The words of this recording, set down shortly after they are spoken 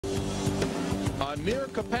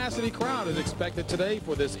near-capacity crowd is expected today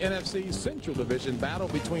for this NFC Central Division battle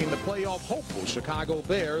between the playoff hopeful Chicago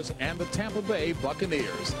Bears and the Tampa Bay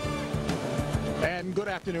Buccaneers. And good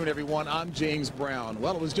afternoon, everyone. I'm James Brown.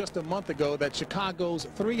 Well, it was just a month ago that Chicago's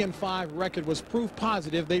 3-5 record was proof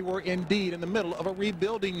positive they were indeed in the middle of a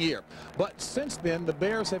rebuilding year. But since then, the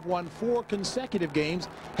Bears have won 4 consecutive games,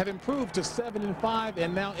 have improved to 7-5,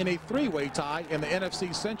 and now in a 3-way tie in the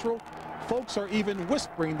NFC Central. Folks are even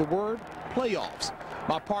whispering the word playoffs.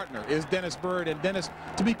 My partner is Dennis Byrd. And Dennis,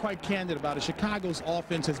 to be quite candid about it, Chicago's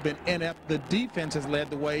offense has been inept. The defense has led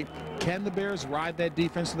the way. Can the Bears ride that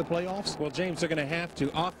defense to the playoffs? Well, James, they're going to have to.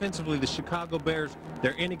 Offensively, the Chicago Bears,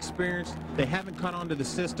 they're inexperienced. They haven't caught on to the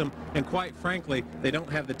system. And quite frankly, they don't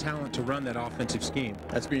have the talent to run that offensive scheme.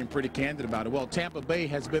 That's being pretty candid about it. Well, Tampa Bay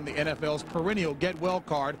has been the NFL's perennial get-well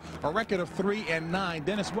card, a record of 3-9.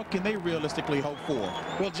 Dennis, what can they realistically hope for?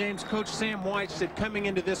 Well, James, Coach Sam White said coming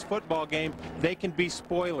into this football game, they can be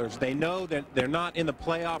spoilers. They know that they're not in the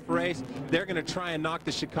playoff race. They're going to try and knock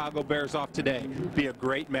the Chicago Bears off today. Be a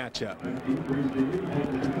great matchup.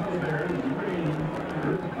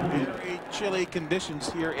 Very chilly conditions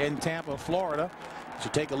here in Tampa, Florida. As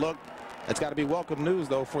you take a look, it's got to be welcome news,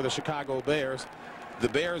 though, for the Chicago Bears. The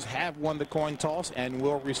Bears have won the coin toss and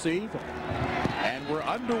will receive. And we're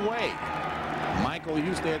underway. Michael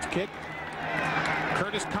Husted's kick.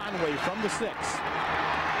 Curtis Conway from the 6.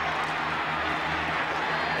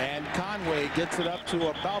 And Conway gets it up to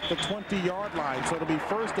about the 20-yard line. So it'll be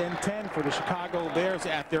 1st and 10 for the Chicago Bears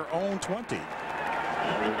at their own 20.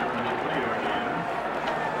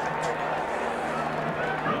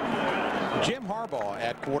 Jim Harbaugh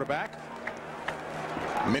at quarterback.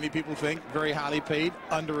 Many people think very highly paid,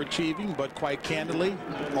 underachieving, but quite candidly,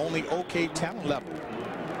 only okay talent level.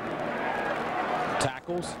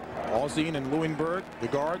 Tackles, Alzine and Byrd. The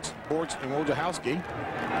guards, Bortz and Wojciechowski.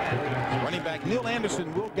 Running back Neil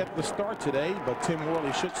Anderson will get the start today, but Tim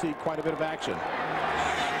Worley should see quite a bit of action.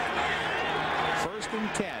 1st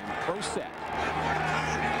and 10, pro set.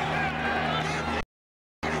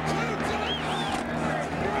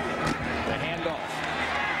 The handoff.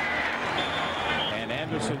 And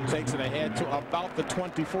Anderson takes it ahead to about the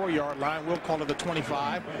 24-yard line. We'll call it the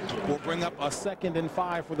 25. We'll bring up a 2nd and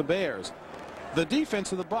 5 for the Bears. The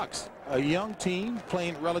defense of the Bucs, a young team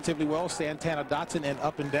playing relatively well. Santana Dotson in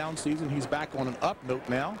up and down season. He's back on an up note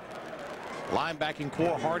now. Linebacking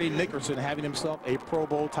core, Hardy Nickerson having himself a Pro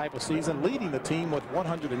Bowl type of season, leading the team with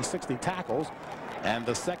 160 tackles. And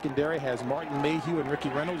the secondary has Martin Mayhew and Ricky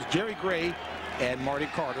Reynolds, Jerry Gray, and Marty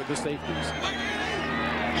Carter, the safeties.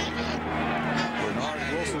 Bernard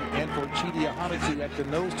Wilson and for Chidi Ahanotu at the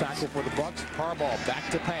nose tackle for the Bucs. Harbaugh back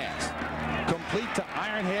to pass. Complete to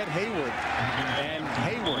Ironhead Hayward. And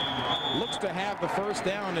Hayward looks to have the first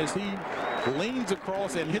down as he leans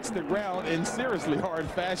across and hits the ground in seriously hard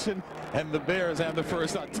fashion. And the Bears have the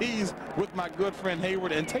first. I'll tease with my good friend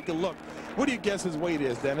Hayward and take a look. What do you guess his weight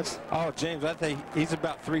is, Dennis? Oh, James, I think he's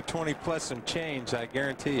about 320 plus some change, I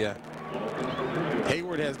guarantee you.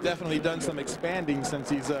 Hayward has definitely done some expanding since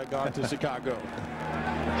he's gone to Chicago.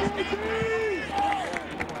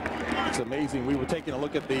 It's amazing. We were taking a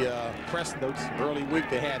look at the press notes early week.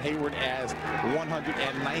 They had Hayward as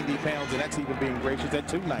 190 pounds, and that's even being gracious at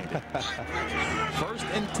 290. 1st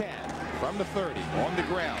and 10 from the 30 on the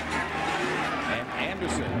ground. And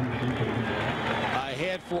Anderson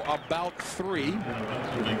ahead for about 3.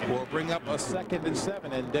 We'll bring up a 2nd and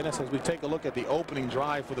 7. And Dennis, as we take a look at the opening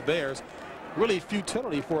drive for the Bears, really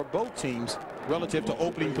futility for both teams relative to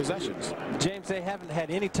opening possessions. James, they haven't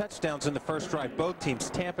had any touchdowns in the first drive. Both teams,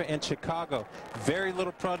 Tampa and Chicago, very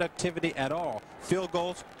little productivity at all. Field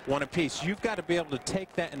goals, 1 apiece. You've got to be able to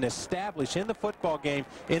take that and establish in the football game,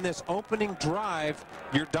 in this opening drive,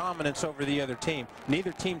 your dominance over the other team.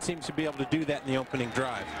 Neither team seems to be able to do that in the opening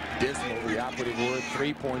drive. Dismal, the operative word,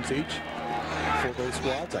 3 points each for those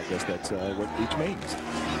squads. I guess that's what each means.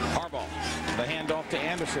 Harbaugh, the handoff to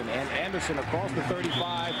Anderson, and Anderson across the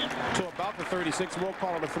 35 to about the 36. We'll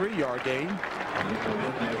call it a 3-yard gain.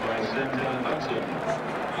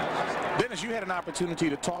 Dennis, you had an opportunity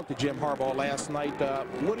to talk to Jim Harbaugh last night.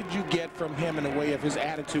 What did you get from him in the way of his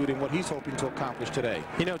attitude and what he's hoping to accomplish today?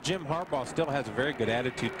 You know, Jim Harbaugh still has a very good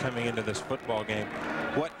attitude coming into this football game.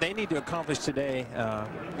 What they need to accomplish today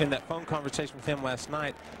in that phone conversation with him last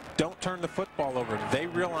night, don't turn the football over. They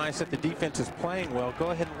realize that the defense is playing well.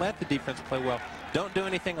 Go ahead and let the defense play well. Don't do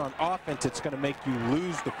anything on offense that's going to make you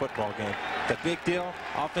lose the football game. The big deal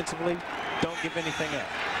offensively, don't give anything up.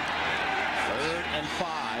 3rd and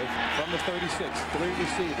 5 from the 36. 3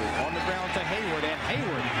 receivers on the ground to Hayward, and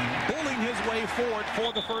Hayward bullying his way forward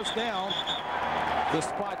for the first down. The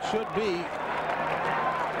spot should be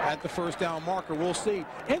at the first down marker. We'll see.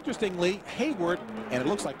 Interestingly, Hayward, and it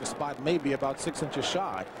looks like the spot may be about 6 inches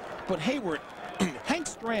shy, but Hayward, Hank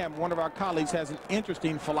Stram, one of our colleagues, has an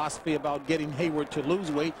interesting philosophy about getting Hayward to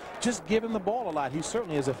lose weight. Just give him the ball a lot. He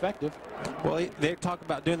certainly is effective. Well, they talk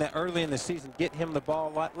about doing that early in the season. Get him the ball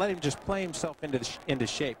a lot. Let him just play himself into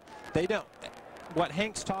shape. They don't. What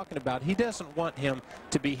Hank's talking about, he doesn't want him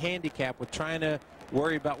to be handicapped with trying to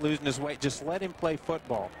worry about losing his weight. Just let him play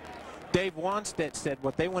football. Dave Wanstead said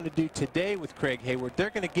what they want to do today with Craig Hayward, they're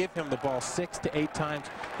going to give him the ball 6 to 8 times,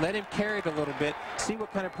 let him carry it a little bit, see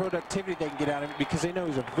what kind of productivity they can get out of him, because they know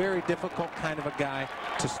he's a very difficult kind of a guy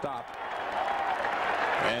to stop.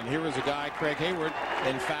 And here is a guy, Craig Hayward.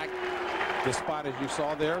 In fact, the spot, as you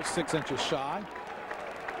saw there, 6 inches shy.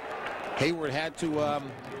 Hayward had to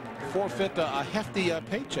forfeit a hefty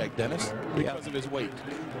paycheck, Dennis, because of his weight.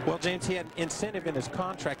 Well, James, he had an incentive in his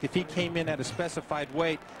contract. If he came in at a specified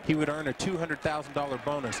weight, he would earn a $200,000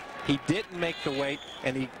 bonus. He didn't make the weight,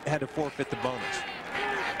 and he had to forfeit the bonus.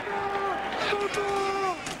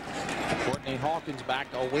 Courtney Hawkins back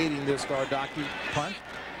awaiting this Gardocki punt.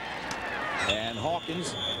 And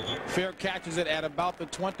Hawkins fair catches it at about the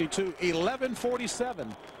 22.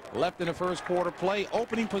 11:47 left in the first quarter play.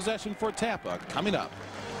 Opening possession for Tampa coming up.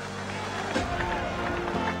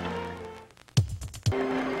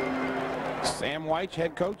 Sam Wyche,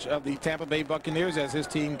 head coach of the Tampa Bay Buccaneers, as his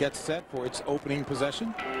team gets set for its opening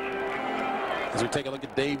possession. As we take a look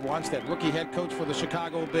at Dave Wanstead, rookie head coach for the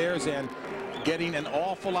Chicago Bears, and getting an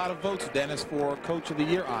awful lot of votes, Dennis, for Coach of the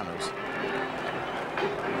Year honors.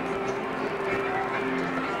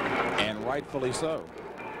 And rightfully so.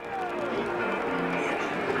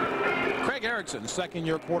 Craig Erickson,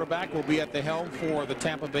 second-year quarterback, will be at the helm for the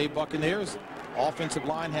Tampa Bay Buccaneers. Offensive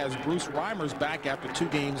line has Bruce Reimers back after 2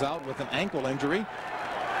 games out with an ankle injury.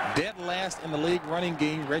 Dead last in the league running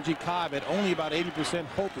game, Reggie Cobb at only about 80%,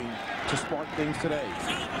 hoping to spark things today.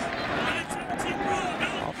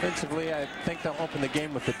 Offensively, I think they'll open the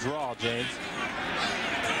game with a draw, James.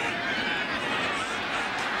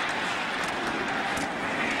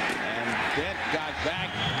 And Dent got back.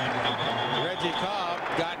 Reggie Cobb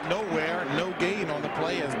got nowhere. No gain on the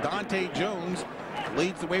play as Dante Jones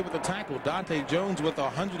leads the way with a tackle. Dante Jones with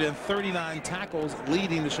 139 tackles,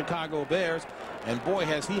 leading the Chicago Bears. And boy,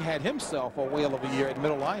 has he had himself a whale of a year at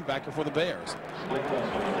middle linebacker for the Bears.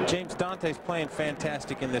 James, Dante's playing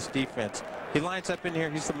fantastic in this defense. He lines up in here.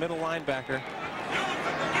 He's the middle linebacker.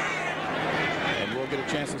 And we'll get a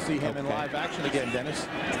chance to see him in live action again, Dennis.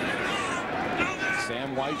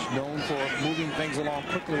 Sam Wyche, known for moving things along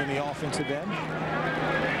quickly in the offensive end.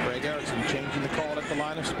 Craig Erickson changing the call at the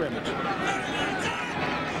line of scrimmage.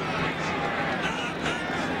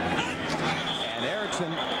 And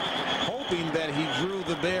Erickson hoping that he drew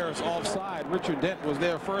the Bears offside. Richard Dent was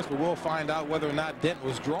there first, but we'll find out whether or not Dent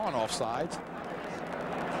was drawn offsides.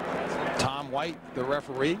 Tom White, the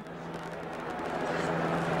referee.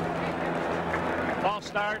 Ball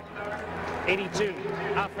start. 82.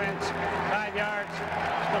 Offense. 5 yards.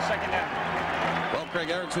 Still second down. Well, Craig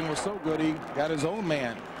Erickson was so good he got his own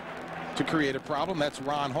man to create a problem. That's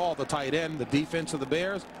Ron Hall, the tight end, the defense of the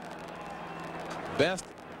Bears. Best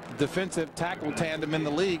defensive tackle tandem in the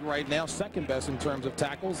league right now, second best in terms of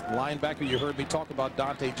tackles. Linebacker, you heard me talk about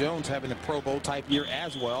Dante Jones having a Pro Bowl type year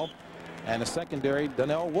as well. And the secondary,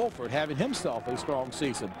 Donnell Wolford, having himself a strong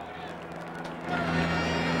season.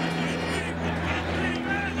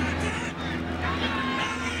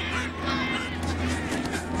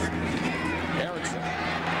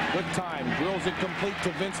 Good time, drills it complete to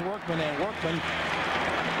Vince Workman, and Workman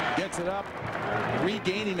gets it up,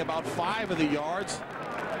 regaining about 5 of the yards.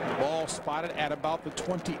 Ball spotted at about the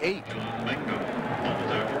 28.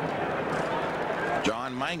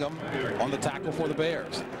 John Mangum on the tackle for the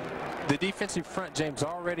Bears. The defensive front, James,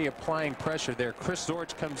 already applying pressure there. Chris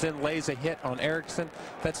Zorich comes in, lays a hit on Erickson.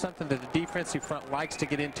 That's something that the defensive front likes to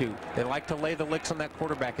get into. They like to lay the licks on that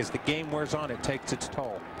quarterback. As the game wears on, it takes its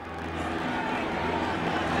toll.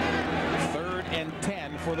 3rd and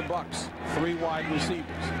 10 for the Bucs. 3 wide receivers.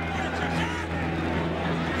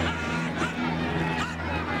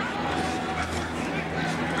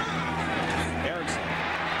 Erickson.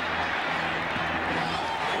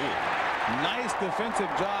 Nice defensive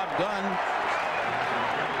job done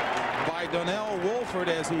by Donnell Wolford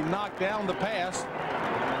as he knocked down the pass.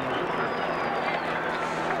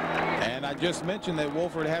 And I just mentioned that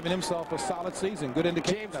Wolford having himself a solid season. Good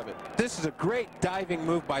indication of it. This is a great diving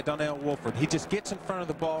move by Donnell Wolford. He just gets in front of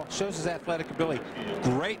the ball, shows his athletic ability.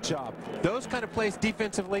 Great job. Those kind of plays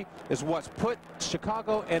defensively is what's put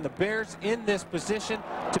Chicago and the Bears in this position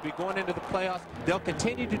to be going into the playoffs. They'll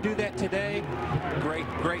continue to do that today.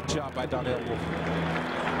 Great job by Donnell Wolford.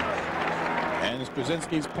 And it's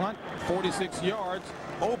Krasinski's punt, 46 yards.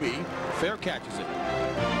 Obi fair catches it.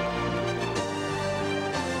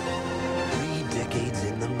 3 decades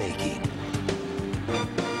in the making.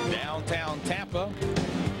 Downtown Tampa,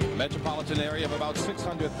 metropolitan area of about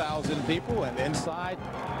 600,000 people, and inside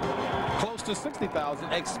close to 60,000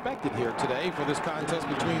 expected here today for this contest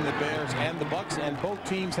between the Bears and the Bucs, and both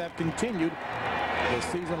teams have continued the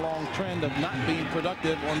season-long trend of not being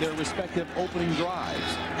productive on their respective opening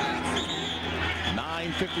drives.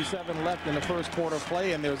 9:57 left in the first quarter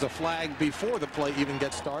play, and there's a flag before the play even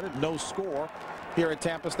gets started. No score here at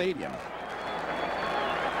Tampa Stadium.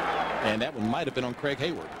 And that one might have been on Craig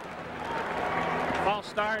Hayward. False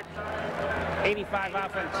start, 85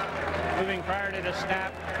 offense. Moving prior to the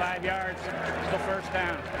snap, 5 yards, still first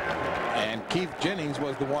down. And Keith Jennings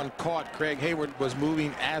was the one caught. Craig Hayward was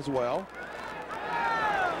moving as well.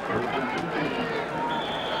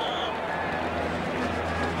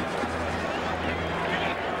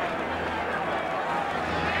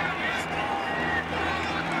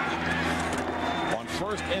 On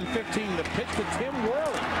 1st and 15, the pitch to Tim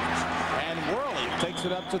Worley. And Worley takes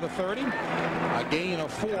it up to the 30. A gain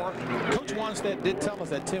of 4. Coach Wanstead did tell us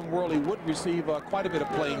that Tim Worley would receive quite a bit of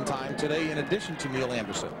playing time today in addition to Neil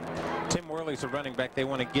Anderson. Tim Worley's a running back. They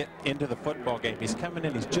want to get into the football game. He's coming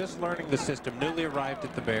in. He's just learning the system. Newly arrived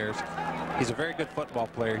at the Bears. He's a very good football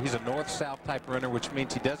player. He's a north-south type runner, which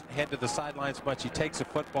means he doesn't head to the sidelines much. He takes a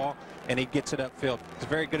football and he gets it upfield. He's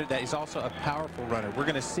very good at that. He's also a powerful runner. We're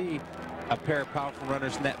going to see a pair of powerful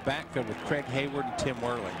runners in that backfield with Craig Hayward and Tim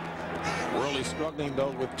Worley. Worley struggling,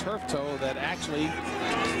 though, with turf toe that actually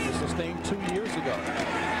was sustained 2 years ago.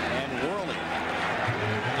 And Worley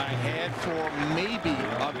ahead for maybe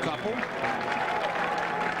a couple.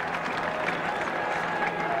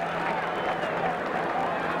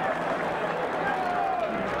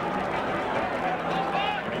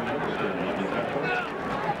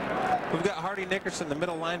 We've got Hardy Nickerson, the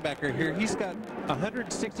middle linebacker here. He's got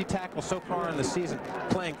 160 tackles so far in the season,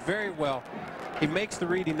 playing very well. He makes the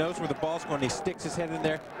read. He knows where the ball's going. He sticks his head in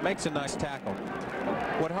there, makes a nice tackle.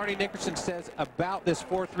 What Hardy Nickerson says about this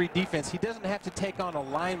 4-3 defense, he doesn't have to take on a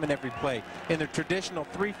lineman every play. In the traditional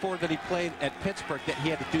 3-4 that he played at Pittsburgh, that he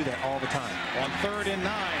had to do that all the time. On 3rd and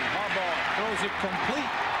 9, Harbaugh throws it complete.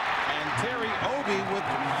 And Terry Obi with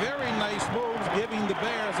very nice moves, giving the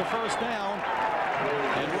Bears a first down.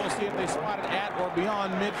 And we'll see if they spot it at or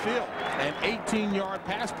beyond midfield. An 18-yard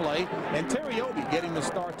pass play. And Terry Obi getting the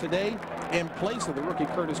start today in place of the rookie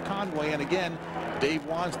Curtis Conway. And again, Dave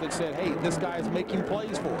Wanstead said, hey, this guy's making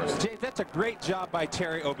plays for us. James, that's a great job by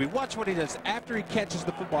Terry Obi. Watch what he does after he catches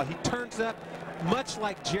the football. He turns up, much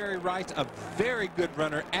like Jerry Rice, a very good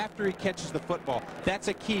runner after he catches the football. That's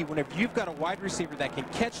a key. Whenever you've got a wide receiver that can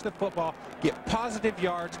catch the football, get positive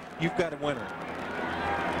yards, you've got a winner.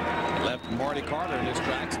 Left Marty Carter in his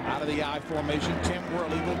tracks out of the I formation. Tim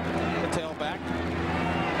Worley, the tailback.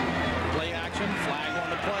 Play action, flag on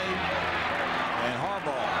the play. And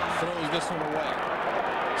Harbaugh throws this one away.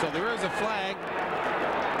 So there is a flag.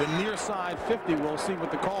 The near side 50. We'll see what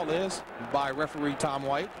the call is by referee Tom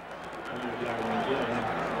White.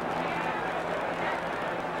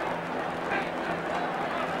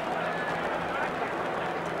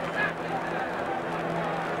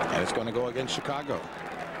 And it's going to go against Chicago.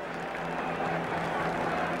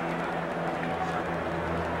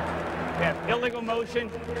 Yeah, illegal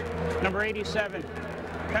motion, number 87.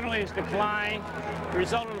 Penalty is declined. The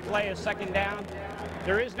result of the play is 2nd down.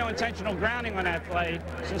 There is no intentional grounding on that play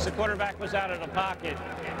since the quarterback was out of the pocket.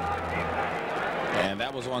 And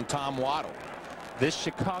that was on Tom Waddle. This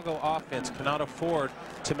Chicago offense cannot afford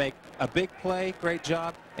to make a big play, great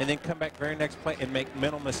job, and then come back very next play and make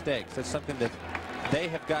mental mistakes. That's something that they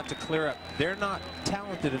have got to clear up. They're not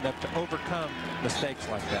talented enough to overcome mistakes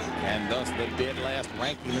like that. And thus the dead last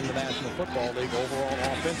ranking in the National Football League overall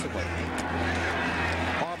offensively.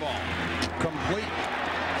 Harbaugh complete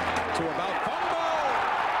to about fumble.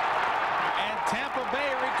 And Tampa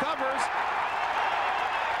Bay recovers.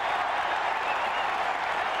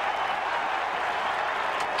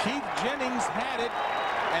 Keith Jennings had it,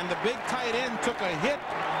 and the big tight end took a hit,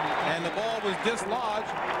 and the ball was dislodged.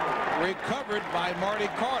 Recovered by Marty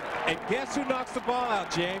Carter. And guess who knocks the ball out,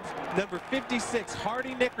 James? Number 56,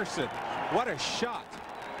 Hardy Nickerson. What a shot.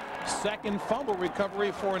 Second fumble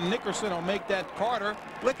recovery for Nickerson will make that Carter.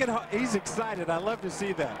 Look at how he's excited. I love to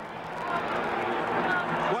see that.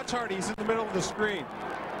 Watch Hardy. He's in the middle of the screen.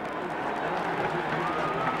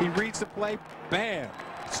 He reads the play. Bam.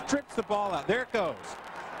 Strips the ball out. There it goes.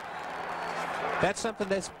 That's something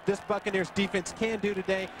this Buccaneers defense can do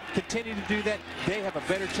today. Continue to do that. They have a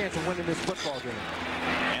better chance of winning this football game.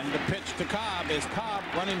 And the pitch to Cobb is Cobb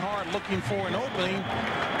running hard, looking for an opening.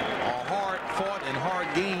 A hard fought and hard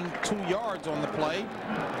gain, 2 yards on the play.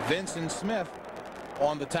 Vincent Smith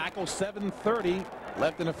on the tackle. 7:30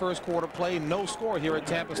 left in the first quarter play. No score here at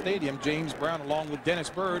Tampa Stadium. James Brown along with Dennis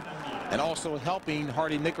Byrd, and also helping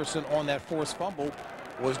Hardy Nickerson on that forced fumble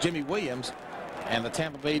was Jimmy Williams. And the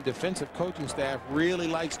Tampa Bay defensive coaching staff really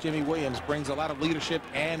likes Jimmy Williams. Brings a lot of leadership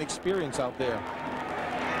and experience out there.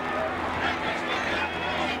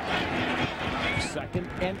 2nd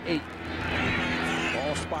and 8.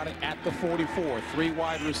 Ball spotted at the 44. 3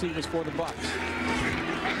 wide receivers for the Bucs.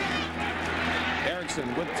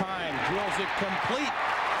 Erickson with time drills it complete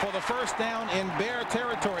for the first down in Bear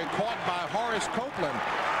territory. Caught by Horace Copeland.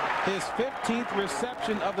 His 15th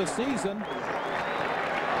reception of the season.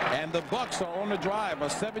 And the Bucs are on the drive. A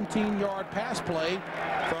 17-yard pass play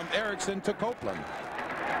from Erickson to Copeland.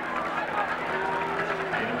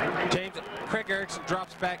 James, Craig Erickson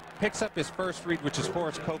drops back, picks up his first read, which is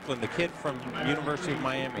Horace Copeland, the kid from University of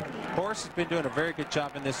Miami. Horace has been doing a very good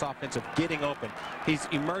job in this offense of getting open. He's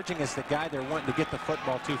emerging as the guy they're wanting to get the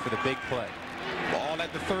football to for the big play. Ball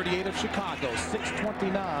at the 38 of Chicago.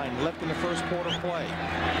 6:29 left in the first quarter play.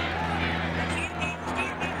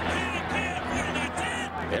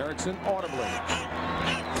 Erickson audibly.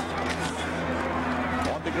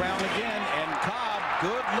 On the ground again, and Cobb,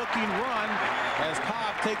 good-looking run as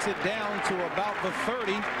Cobb takes it down to about the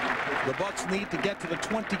 30. The Bucs need to get to the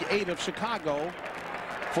 28 of Chicago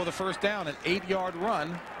for the first down. An 8-yard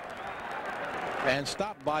run, and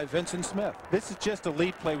stopped by Vincent Smith. This is just a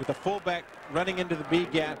lead play with the fullback running into the B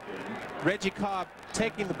gap. Reggie Cobb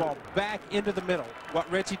taking the ball back into the middle. What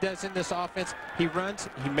Reggie does in this offense, he runs,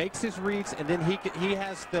 he makes his reads, and then he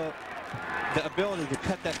has the ability to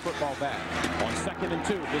cut that football back. On 2nd and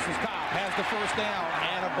 2, this is Cobb, has the first down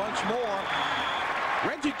and a bunch more.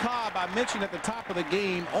 Reggie Cobb, I mentioned at the top of the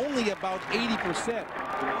game, only about 80%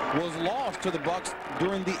 was lost to the Bucs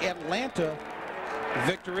during the Atlanta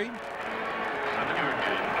victory.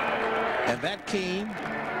 And that came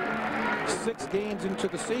 6 games into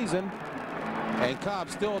the season, and Cobb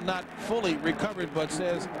still not fully recovered, but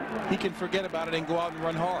says he can forget about it and go out and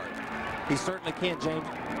run hard. He certainly can, James.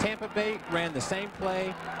 Tampa Bay ran the same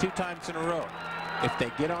play 2 times in a row. If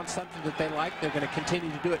they get on something that they like, they're going to continue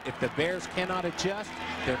to do it. If the Bears cannot adjust,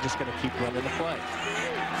 they're just going to keep running the play.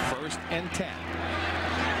 1st and 10.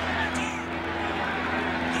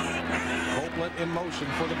 Copeland in motion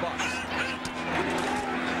for the Bucs.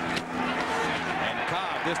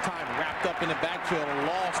 This time wrapped up in the backfield, a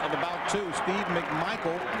loss of about 2. Steve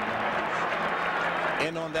McMichael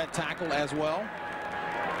in on that tackle as well.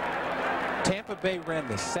 Tampa Bay ran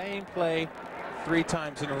the same play 3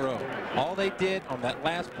 times in a row. All they did on that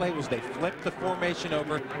last play was they flipped the formation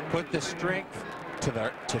over, put the strength to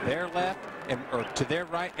their left or to their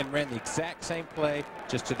right, and ran the exact same play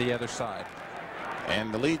just to the other side.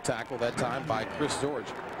 And the lead tackle that time by Chris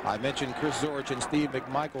Zorich. I mentioned Chris Zorich and Steve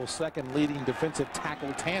McMichael's 2nd leading defensive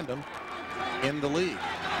tackle tandem in the league.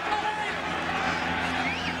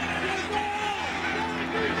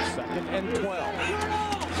 2nd and 12.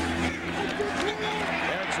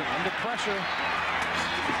 Erickson under pressure.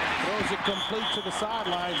 Throws it complete to the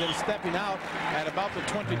sidelines, and stepping out at about the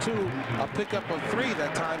 22. A pickup of 3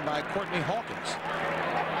 that time by Courtney Hawkins.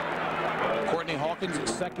 Courtney Hawkins, a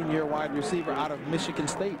 2nd-year wide receiver out of Michigan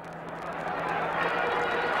State.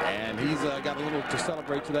 And he's got a little to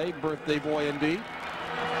celebrate today. Birthday boy indeed.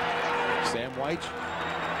 Sam White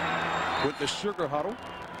with the sugar huddle.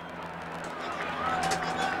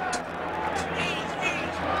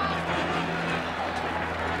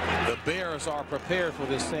 The Bears are prepared for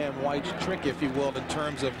this Sam White trick, if you will, in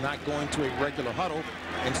terms of not going to a regular huddle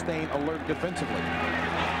and staying alert defensively.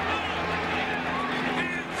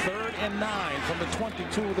 3rd and 9 from the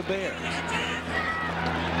 22 of the Bears.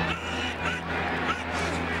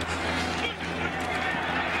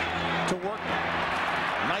 To Workman.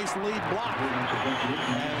 Nice lead block.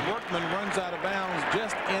 And Workman runs out of bounds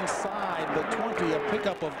just inside the 20. A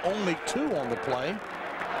pickup of only 2 on the play.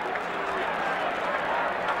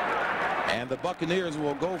 And the Buccaneers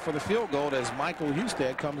will go for the field goal as Michael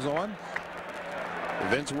Husted comes on.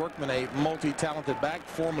 Vince Workman, a multi-talented back,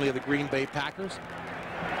 formerly of the Green Bay Packers.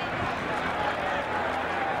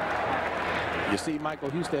 You see Michael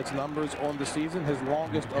Husted's numbers on the season, his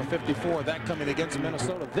longest of 54, that coming against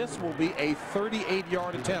Minnesota. This will be a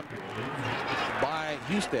 38-yard attempt by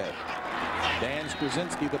Husted. Dan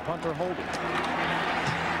Straczynski, the punter, holding.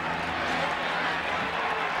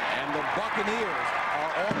 And the Buccaneers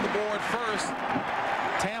are on the board first.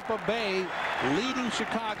 Tampa Bay leading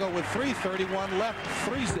Chicago with 3:31 left,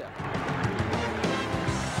 3-zip.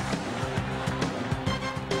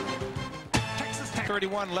 Texas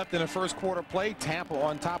 31 left in the first quarter play. Tampa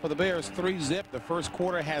on top of the Bears, 3-zip. The first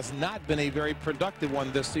quarter has not been a very productive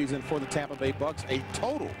one this season for the Tampa Bay Bucks. A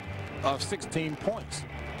total of 16 points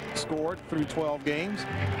scored through 12 games.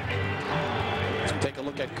 Let's take a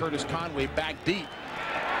look at Curtis Conway back deep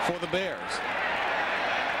for the Bears.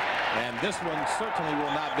 And this one certainly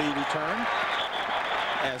will not be returned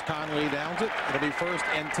as Conway downs it. It'll be 1st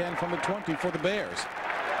and 10 from the 20 for the Bears.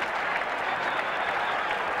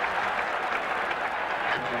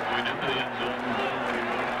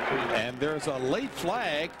 And there's a late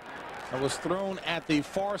flag that was thrown at the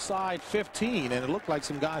far side 15, and it looked like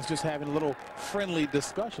some guys just having a little friendly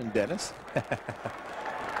discussion, Dennis.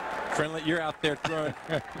 Friendly, you're out there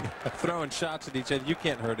throwing shots at each other. You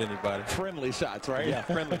can't hurt anybody. Friendly shots, right? Yeah,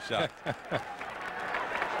 friendly shot. And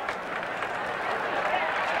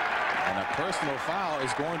a personal foul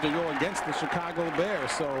is going to go against the Chicago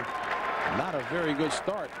Bears, so not a very good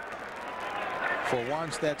start for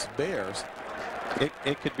Wanstead's Bears.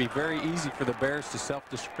 It could be very easy for the Bears to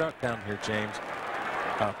self-destruct down here, James.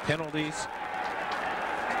 Penalties.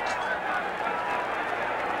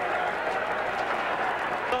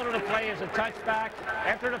 The play is a touchback.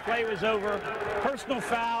 After the play was over, personal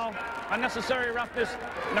foul, unnecessary roughness,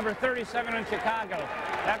 number 37 in Chicago.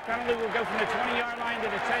 That penalty will go from the 20-yard line to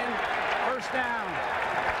the 10. First down.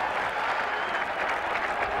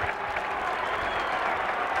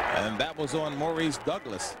 And that was on Maurice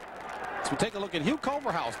Douglas. So we take a look at Hugh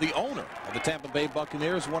Culverhouse, the owner of the Tampa Bay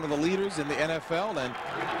Buccaneers, one of the leaders in the NFL, and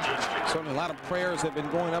certainly a lot of prayers have been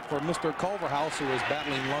going up for Mr. Culverhouse, who is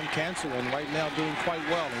battling lung cancer and right now doing quite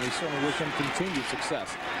well, and we certainly wish him continued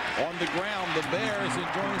success. On the ground, the Bears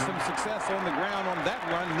enjoying some success on the ground on that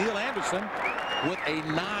run. Neil Anderson with a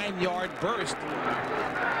 9-yard burst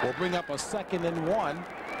will bring up a 2nd and 1.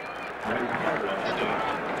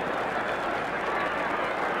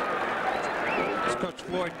 Coach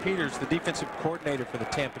Floyd Peters, the defensive coordinator for the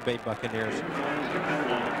Tampa Bay Buccaneers.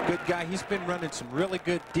 Good guy. He's been running some really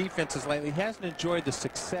good defenses lately. He hasn't enjoyed the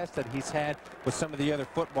success that he's had with some of the other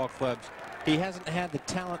football clubs. He hasn't had the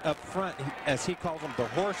talent up front, as he calls them, the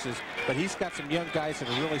horses, but he's got some young guys that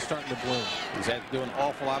are really starting to bloom. He's had to do an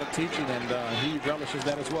awful lot of teaching, and he relishes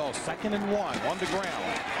that as well. 2nd and 1 on the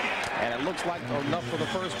ground. And it looks like enough for the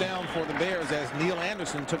first down for the Bears as Neil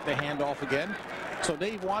Anderson took the handoff again. So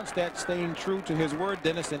Dave Wanstead staying true to his word,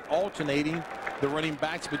 Dennis, and alternating the running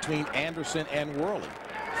backs between Anderson and Worley.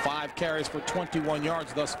 5 carries for 21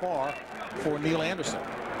 yards thus far for Neil Anderson.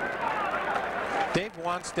 Dave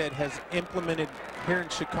Wanstead has implemented here in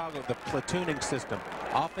Chicago the platooning system,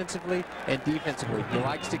 offensively and defensively. He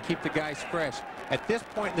likes to keep the guys fresh. At this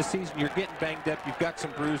point in the season, you're getting banged up. You've got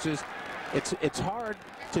some bruises. It's hard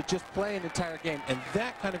to just play an entire game, and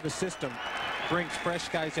that kind of a system brings fresh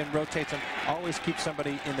guys in, rotates them, always keeps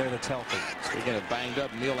somebody in there that's healthy. Speaking of banged up,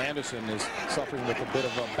 Neil Anderson is suffering with a bit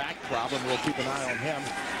of a back problem. We'll keep an eye on him.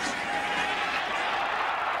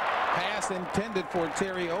 Pass intended for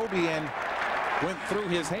Terry Obie and went through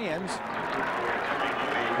his hands.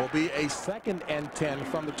 Will be a 2nd and 10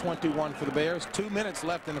 from the 21 for the Bears. 2 minutes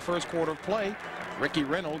left in the first quarter of play. Ricky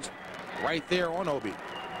Reynolds right there on Obie.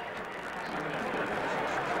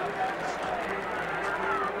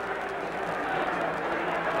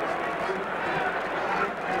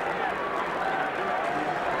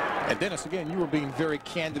 And Dennis, again, you were being very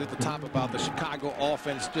candid at the top about the Chicago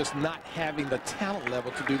offense just not having the talent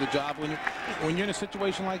level to do the job. When you're in a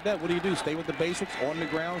situation like that, what do? Stay with the basics, on the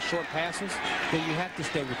ground, short passes? Then you have to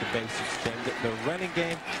stay with the basics. The running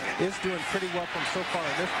game is doing pretty well from so far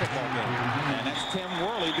in this football game. And that's Tim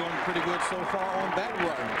Worley doing pretty good so far on that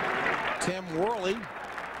run. Tim Worley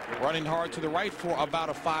running hard to the right for about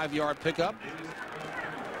a 5-yard pickup.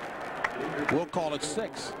 We'll call it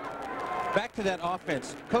 6. Back to that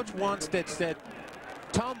offense, Coach Wanstead said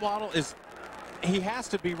Tom Waddle he has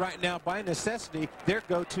to be right now by necessity their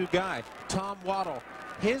go-to guy. Tom Waddle,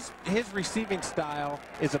 his receiving style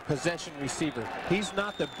is a possession receiver. He's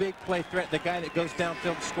not the big play threat, the guy that goes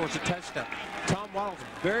downfield and scores a touchdown. Tom Waddle's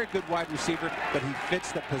a very good wide receiver, but he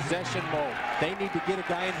fits the possession mold. They need to get a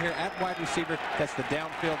guy in here at wide receiver that's the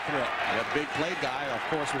downfield threat. The big play guy, of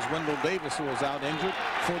course, was Wendell Davis, who was out injured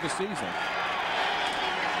for the season.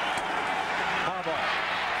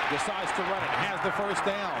 Harbaugh decides to run it, has the first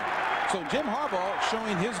down. So Jim Harbaugh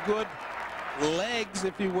showing his good legs,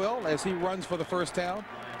 if you will, as he runs for the first down.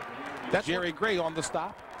 That's Jerry Gray on the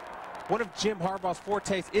stop. One of Jim Harbaugh's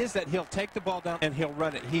fortes is that he'll take the ball down and he'll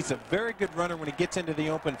run it. He's a very good runner when he gets into the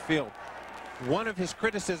open field. one of his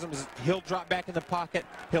criticisms is he'll drop back in the pocket.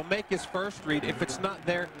 He'll make his first read. If it's not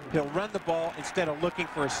there, he'll run the ball instead of looking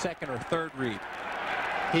for a second or third read.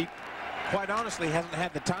 He, quite honestly, hasn't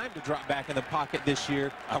had the time to drop back in the pocket this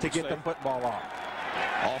year to get the football off.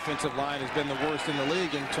 Offensive line has been the worst in the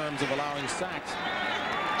league in terms of allowing sacks.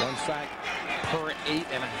 1 sack per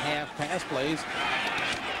 8.5 pass plays.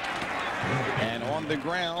 And on the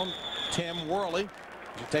ground, Tim Worley.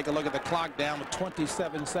 You take a look at the clock, down with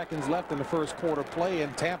 27 seconds left in the first quarter play,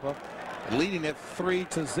 in Tampa leading it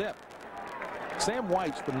 3-0. Sam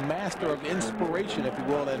White's the master of inspiration, if you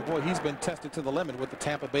will, and boy, he's been tested to the limit with the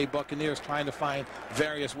Tampa Bay Buccaneers, trying to find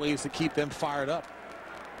various ways to keep them fired up.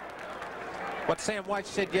 What Sam White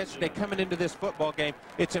said yesterday coming into this football game,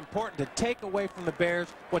 it's important to take away from the Bears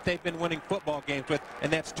what they've been winning football games with,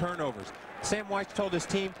 and that's turnovers. Sam White told his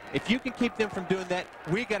team, if you can keep them from doing that,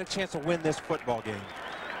 we got a chance to win this football game.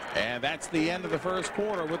 And that's the end of the first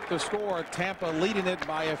quarter with the score. Tampa leading it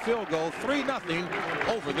by a field goal, 3-0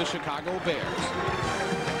 over the Chicago Bears.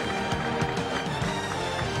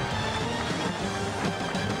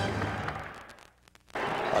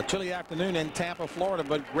 A chilly afternoon in Tampa, Florida,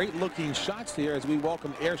 but great looking shots here as we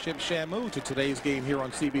welcome Airship Shamu to today's game here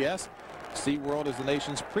on CBS. SeaWorld is the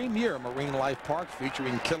nation's premier marine life park,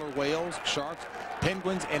 featuring killer whales, sharks,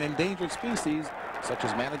 penguins, and endangered species such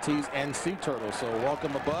as manatees and sea turtles. So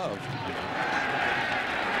welcome above.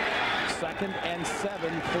 2nd and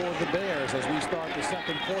 7 for the Bears as we start the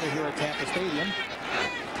second quarter here at Tampa Stadium.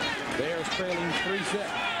 Bears trailing 3-0.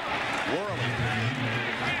 Worley.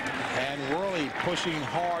 And Worley pushing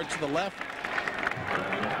hard to the left.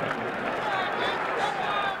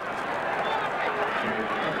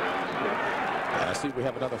 I see we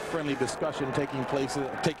have another friendly discussion taking place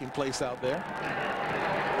out there.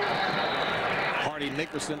 Hardy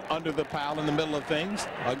Nickerson under the pile in the middle of things.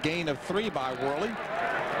 A gain of 3 by Worley.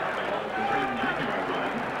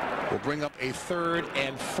 Will bring up a 3rd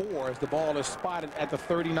and 4 as the ball is spotted at the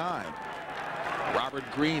 39. Robert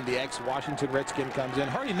Green, the ex-Washington Redskin, comes in.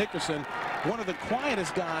 Hardy Nickerson, one of the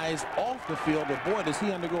quietest guys off the field, but boy, does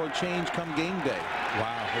he undergo a change come game day.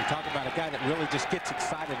 Wow, we're talking about a guy that really just gets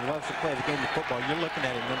excited and loves to play the game of football. You're looking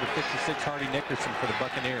at him, number 56, Hardy Nickerson for the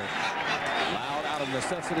Buccaneers. Loud out of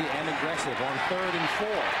necessity and aggressive on 3rd and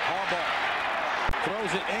 4. Harbaugh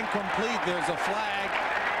throws it incomplete. There's a flag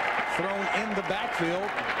thrown in the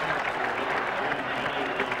backfield.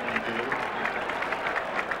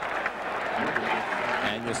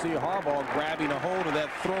 And you see Harbaugh grabbing a hold of that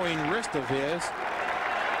throwing wrist of his.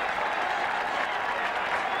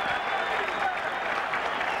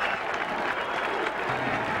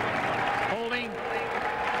 Holding.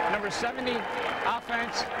 Number 70,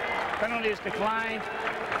 offense. Penalty is declined.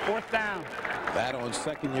 4th down. That on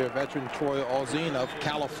second-year veteran Troy Alzine of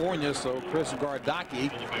California. So Chris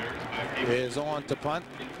Gardocki is on to punt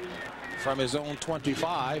from his own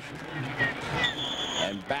 25.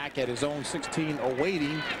 And back at his own 16,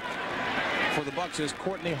 awaiting for the Bucs is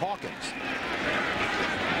Courtney Hawkins.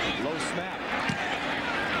 Low snap.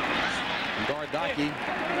 Gardocki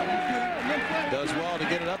does well to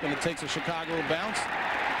get it up, and it takes a Chicago bounce.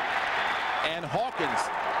 And Hawkins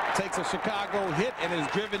takes a Chicago hit and is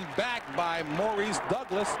driven back by Maurice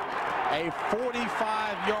Douglas. A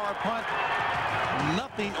 45-yard punt.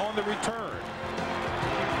 Nothing on the return.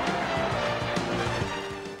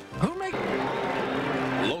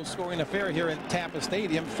 Low-scoring affair here in Tampa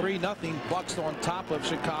Stadium. 3-0 Bucs on top of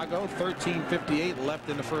Chicago. 13:58 left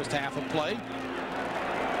in the first half of play.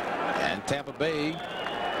 And Tampa Bay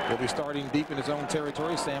will be starting deep in his own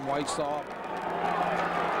territory. Sam White saw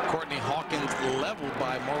Courtney Hawkins leveled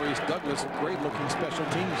by Maurice Douglas. A great-looking special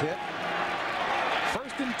teams hit.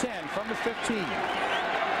 1st and 10 from the 15.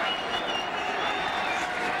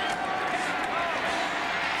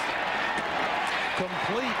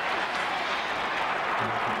 Complete. A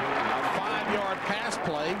 5-yard pass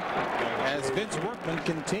play as Vince Workman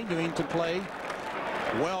continuing to play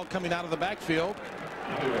well coming out of the backfield.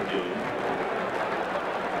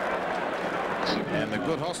 And the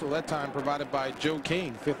good hustle that time provided by Joe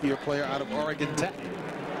Kane, 5th-year player out of Oregon Tech.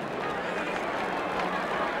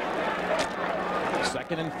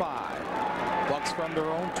 2nd and 5. Bucs from their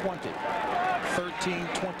own 20.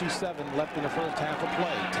 13:27 left in the first half of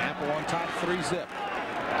play. Tampa on top, 3-0.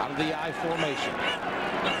 Out of the I formation.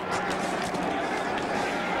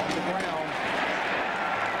 On the ground.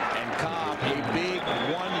 And Cobb, a big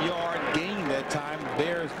 1-yard gain that time.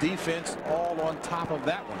 Bears defense all on top of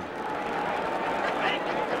that one.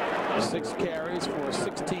 6 carries for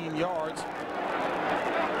 16 yards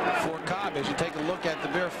for Cobb. As you take a look at the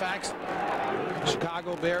bare facts,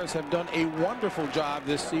 Chicago Bears have done a wonderful job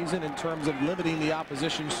this season in terms of limiting the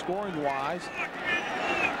opposition scoring-wise.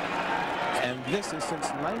 And this is since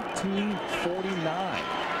 1949.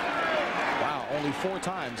 Wow, only 4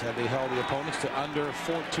 times have they held the opponents to under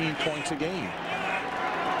 14 points a game.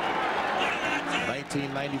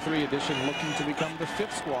 1993 edition looking to become the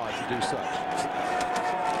 5th squad to do such.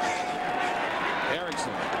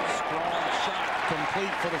 Erickson, strong shot,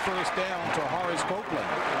 complete for the first down to Horace Copeland.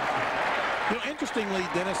 You know, interestingly,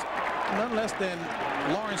 Dennis, none less than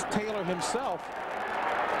Lawrence Taylor himself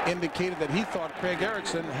indicated that he thought Craig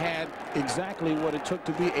Erickson had exactly what it took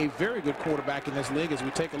to be a very good quarterback in this league. As we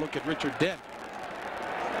take a look at Richard Dent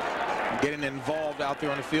getting involved out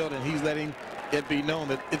there on the field, and he's letting it be known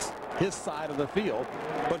that it's his side of the field.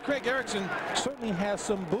 But Craig Erickson certainly has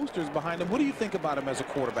some boosters behind him. What do you think about him as a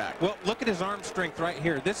quarterback? Well, look at his arm strength right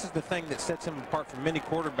here. This is the thing that sets him apart from many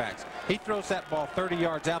quarterbacks. He throws that ball 30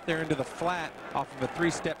 yards out there into the flat off of a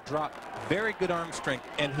 3-step drop. Very good arm strength,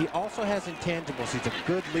 and he also has intangibles. He's a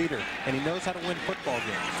good leader, and he knows how to win football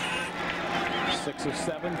games. 6 of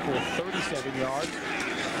 7 for 37 yards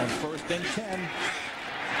on 1st and 10.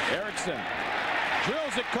 Erickson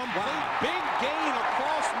drills it complete. Wow. Big gain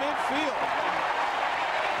across midfield.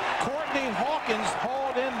 Courtney Hawkins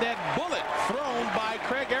hauled in that bullet thrown by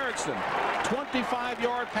Craig Erickson.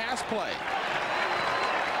 25-yard pass play.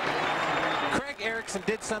 Craig Erickson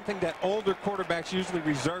did something that older quarterbacks usually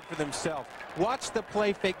reserve for themselves. Watch the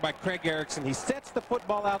play fake by Craig Erickson. He sets the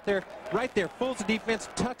football out there, right there, fools the defense,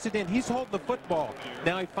 tucks it in. He's holding the football.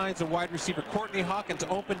 Now he finds a wide receiver, Courtney Hawkins,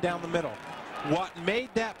 open down the middle. What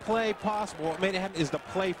made that play possible, what made it happen, is the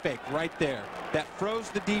play fake right there. That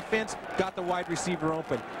froze the defense, got the wide receiver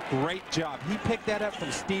open. Great job. He picked that up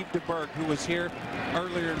from Steve Byrd, who was here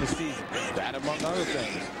earlier in the season. That among other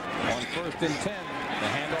things. On 1st and 10, the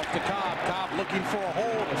handoff to Cobb. Cobb looking for a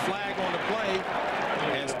hole, a flag on the play.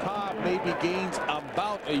 As Cobb maybe gains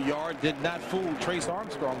about a yard, did not fool Trace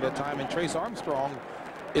Armstrong that time, and Trace Armstrong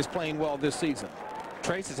is playing well this season.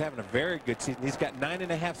 Trace is having a very good season. He's got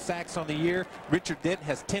 9.5 sacks on the year. Richard Dent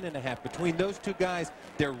has 10.5. Between those two guys,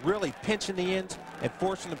 they're really pinching the ends and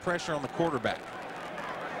forcing the pressure on the quarterback.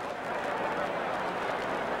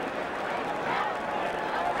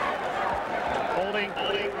 Holding,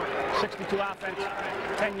 62 offense,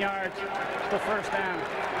 10 yards, the 1st down.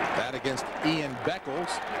 That against Ian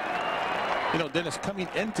Beckles. You know, Dennis, coming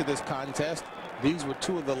into this contest, these were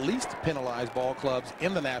 2 of the least penalized ball clubs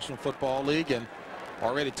in the National Football League, and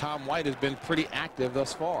already Tom White has been pretty active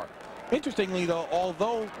thus far. Interestingly, though,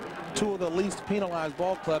 although 2 of the least penalized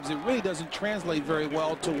ball clubs, it really doesn't translate very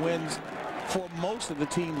well to wins for most of the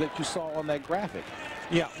teams that you saw on that graphic.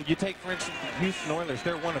 Yeah, you take, for instance, the Houston Oilers.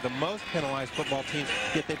 They're one of the most penalized football teams,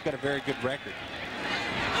 yet they've got a very good record.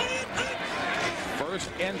 1st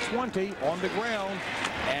and 20 on the ground,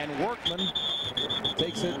 and Workman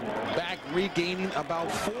takes it back, regaining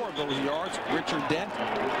about 4 of those yards. Richard Dent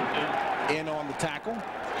in on the tackle.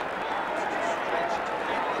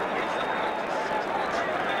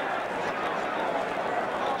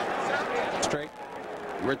 Straight.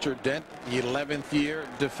 Richard Dent, the 11th year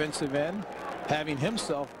defensive end, having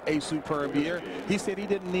himself a superb year. He said he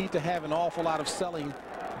didn't need to have an awful lot of selling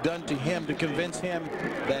done to him to convince him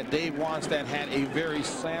that Dave Wannstedt had a very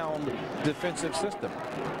sound defensive system.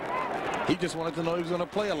 He just wanted to know he was going to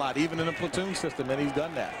play a lot, even in a platoon system, and he's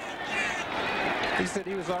done that. He said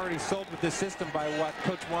he was already sold with this system by what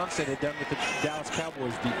Coach Wannstedt had done with the Dallas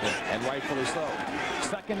Cowboys defense. And rightfully so.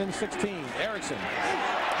 2nd and 16. Erickson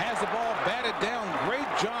has the ball batted down. Great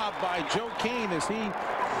job by Joe Kane as he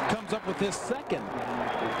comes up with his 2nd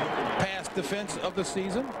pass defense of the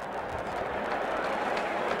season.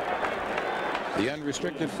 The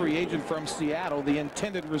unrestricted free agent from Seattle, the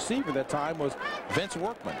intended receiver that time was Vince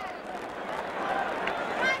Workman.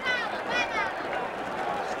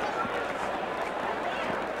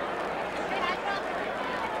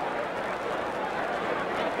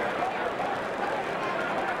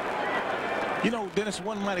 You know, Dennis,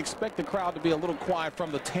 one might expect the crowd to be a little quiet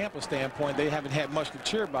from the Tampa standpoint. They haven't had much to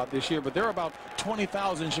cheer about this year, but there are about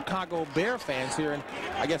 20,000 Chicago Bear fans here, and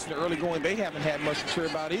I guess in the early going, they haven't had much to cheer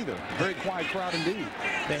about either. Very quiet crowd indeed.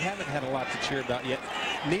 They haven't had a lot to cheer about yet.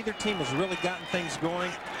 Neither team has really gotten things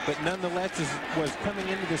going, but nonetheless was coming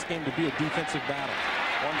into this game to be a defensive battle.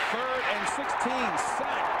 On 3rd and 16,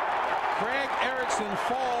 sack. Craig Erickson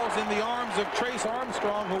falls in the arms of Trace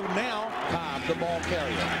Armstrong, who now Cobb, the ball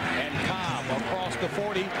carrier. And Cobb across the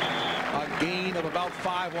 40. A gain of about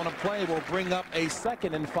 5 on a play will bring up a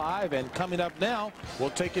 2nd and 5. And coming up now,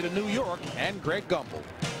 we'll take you to New York and Greg Gumbel.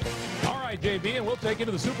 All right. right, JB, and we'll take you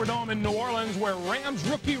to the Superdome in New Orleans, where Rams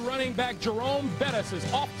rookie running back Jerome Bettis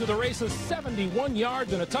is off to the races, 71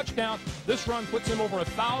 yards and a touchdown. This run puts him over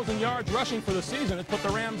 1,000 yards rushing for the season. It put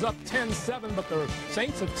the Rams up 10-7, but the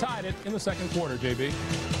Saints have tied it in the second quarter, JB.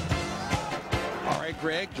 All right,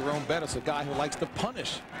 Greg, Jerome Bettis, a guy who likes to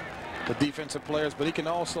punish the defensive players, but he can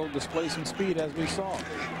also display some speed, as we saw.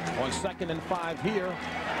 On 2nd and 5 here,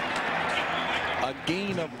 a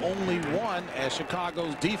gain of only 1 as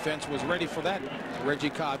Chicago's defense was ready for that Reggie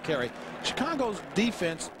Cobb carry. Chicago's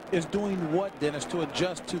defense is doing what, Dennis, to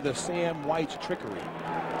adjust to the Sam White's trickery?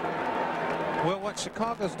 Well, what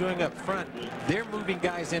Chicago's doing up front, they're moving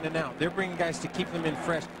guys in and out. They're bringing guys to keep them in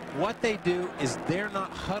fresh. What they do is they're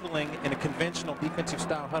not huddling in a conventional defensive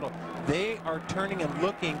style huddle. They are turning and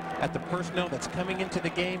looking at the personnel that's coming into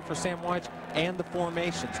the game for Sam White and the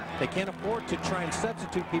formations. They can't afford to try and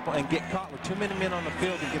substitute people and get caught with too many men on the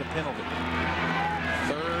field and get a penalty.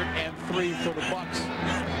 3rd and 3 for the Bucs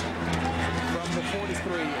from the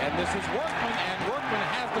 43, and this is Workman, and Workman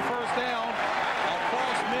has the first down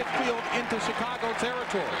across midfield into Chicago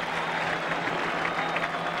territory.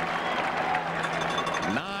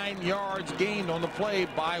 9 yards gained on the play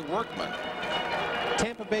by Workman.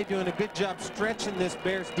 Tampa Bay doing a good job stretching this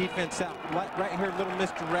Bears defense out. Right here, a little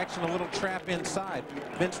misdirection, a little trap inside.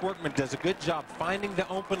 Vince Workman does a good job finding the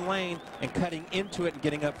open lane and cutting into it and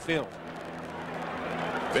getting upfield.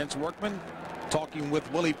 Vince Workman talking with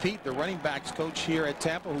Willie Pete, the running backs coach here at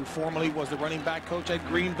Tampa, who formerly was the running back coach at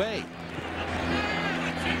Green Bay.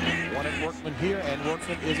 Wanted Workman here, and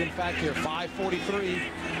Workman is in fact here. 5:43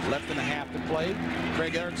 left and a half to play.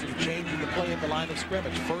 Craig Erickson changing the play at the line of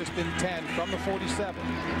scrimmage. 1st and 10 from the 47.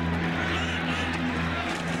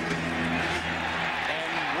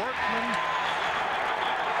 And Workman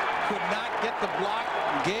could not get the block.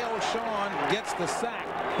 Gail Shawn gets the sack.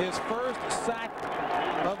 His first sack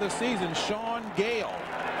of the season. Sean Gale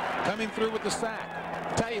coming through with the sack.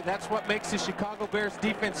 Tell you, that's what makes the Chicago Bears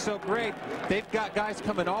defense so great. They've got guys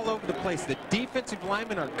coming all over the place. The defensive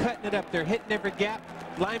linemen are cutting it up. They're hitting every gap.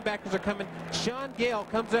 Linebackers are coming. Sean Gale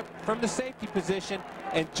comes up from the safety position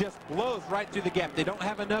and just blows right through the gap. They don't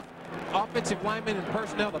have enough offensive linemen and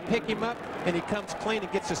personnel to pick him up, and he comes clean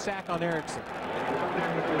and gets a sack on Erickson.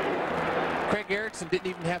 Craig Erickson didn't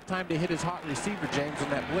even have time to hit his hot receiver, James, on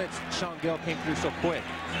that blitz. Sean Gale came through so quick.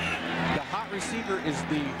 The hot receiver is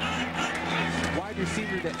the wide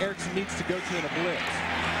receiver that Erickson needs to go to in a blitz.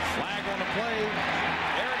 Flag on the play.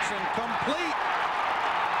 Erickson complete.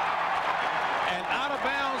 And out of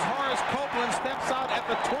bounds, Horace Copeland steps out at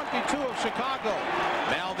the 22 of Chicago.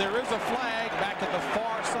 Now there is a flag back at the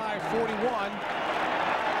far side, 41.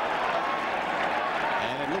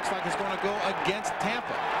 And it looks like it's going to go against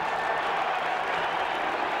Tampa.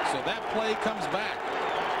 So that play comes back.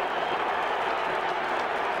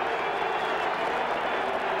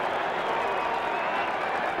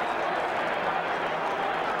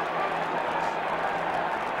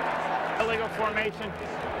 Illegal formation,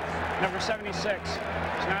 number 76.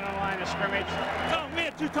 It's not on the line of scrimmage. Oh,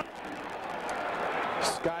 man, 2 times.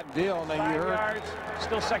 Scott Dill, now 5 you heard. yards,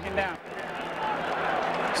 still 2nd down.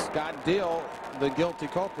 Scott Dill, the guilty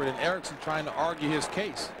culprit, and Erickson trying to argue his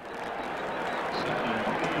case.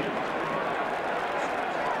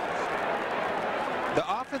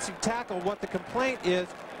 The offensive tackle, what the complaint is,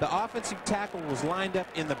 the offensive tackle was lined up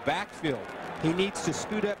in the backfield. He needs to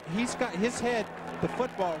scoot up. He's got his head, the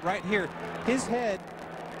football right here. His head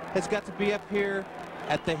has got to be up here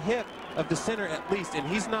at the hip of the center at least, and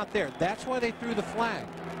he's not there. That's why they threw the flag.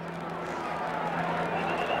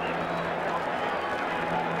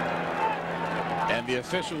 And the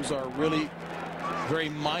officials are really very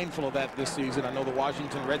mindful of that this season. I know the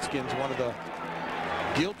Washington Redskins, one of the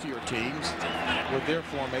guiltier teams with their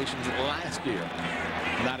formations last year,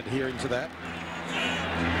 not adhering to that.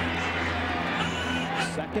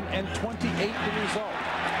 2nd and 28 the result.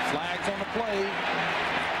 Flags on the play.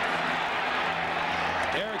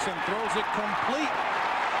 Erickson throws it complete.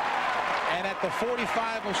 And at the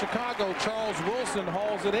 45 of Chicago, Charles Wilson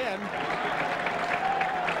hauls it in.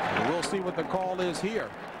 And we'll see what the call is here.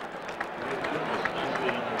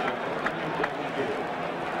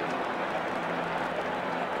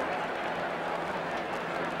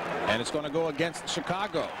 And it's going to go against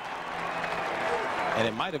Chicago. And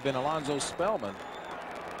it might have been Alonzo Spellman,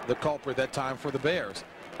 the culprit that time for the Bears.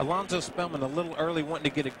 Alonzo Spellman a little early, wanting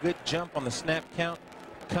to get a good jump on the snap count.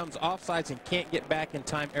 Comes offsides and can't get back in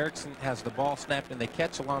time. Erickson has the ball snapped, and they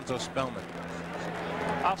catch Alonzo Spellman.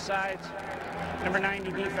 Offsides, number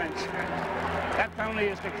 90 defense. That penalty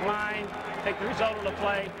is declined. Take the result of the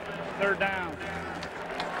play. 3rd down.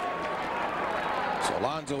 So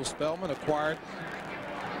Alonzo Spellman acquired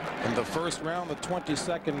In the first round, the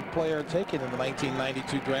 22nd player taken in the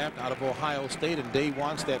 1992 draft out of Ohio State, and Dave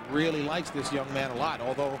Wannstedt really likes this young man a lot,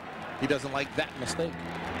 although he doesn't like that mistake.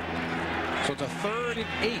 So it's a 3rd and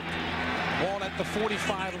 8. Ball at the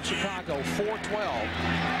 45 of Chicago. 4:12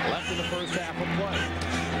 left in the first half of play.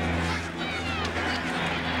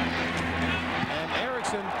 And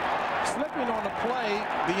Erickson slipping on the play.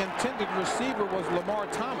 The intended receiver was Lamar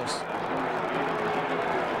Thomas.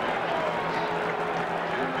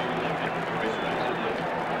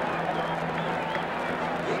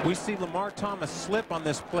 We see Lamar Thomas slip on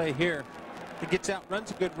this play here. He gets out, runs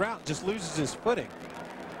a good route, just loses his footing.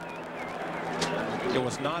 It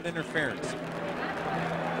was not interference.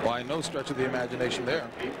 By no stretch of the imagination there.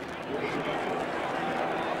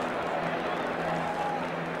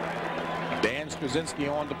 Dan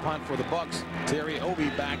Straczynski on to punt for the Bucs. Terry Obi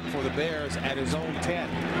back for the Bears at his own 10.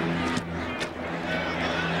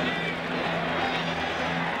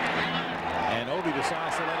 And Obi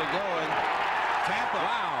decides to let it go. And Tampa.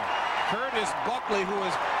 Wow. Curtis Buckley, who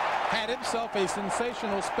has had himself a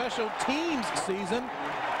sensational special teams season,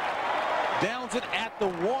 downs it at the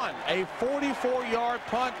 1. A 44-yard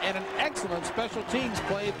punt and an excellent special teams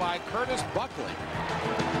play by Curtis Buckley.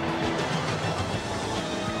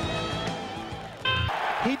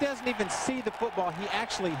 He doesn't even see the football. He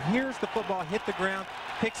actually hears the football hit the ground,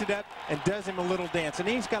 picks it up, and does him a little dance. And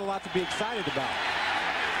he's got a lot to be excited about.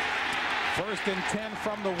 1st and 10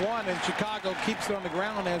 from the 1, and Chicago keeps it on the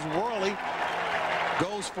ground as Worley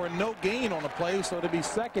goes for no gain on the play, so it'll be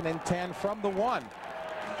 2nd and 10 from the 1.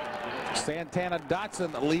 Santana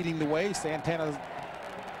Dotson leading the way. Santana's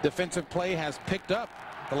defensive play has picked up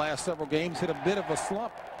the last several games, hit a bit of a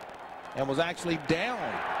slump, and was actually down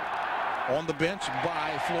on the bench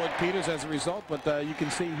by Floyd Peters as a result, but you can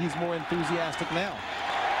see he's more enthusiastic now.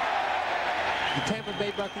 The Tampa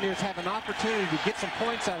Bay Buccaneers have an opportunity to get some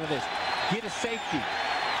points out of this. Get a safety.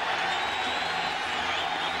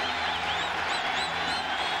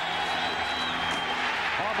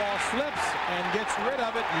 Harbaugh slips and gets rid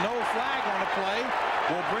of it. No flag on the play.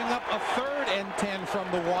 Will bring up a 3rd and 10 from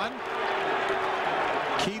the 1.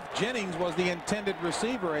 Keith Jennings was the intended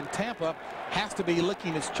receiver, and Tampa has to be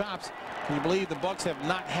licking its chops. Can you believe the Bucs have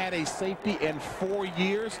not had a safety in 4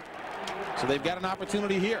 years? So they've got an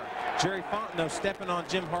opportunity here. Jerry Fontenot stepping on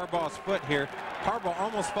Jim Harbaugh's foot here. Harbaugh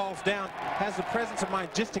almost falls down, has the presence of mind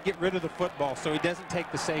just to get rid of the football so he doesn't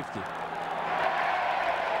take the safety.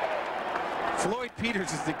 Floyd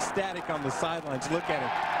Peters is ecstatic on the sidelines. Look at him.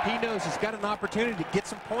 He knows he's got an opportunity to get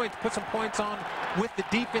some points, put some points on with the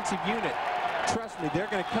defensive unit. Trust me, they're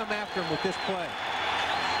going to come after him with this play.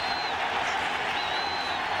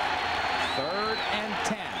 3rd and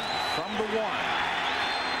 10 from the 1.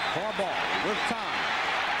 Harbaugh with time.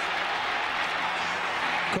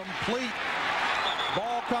 Complete.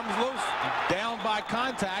 Ball comes loose. Down by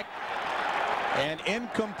contact. And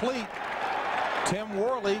incomplete. Tim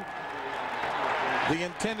Worley, the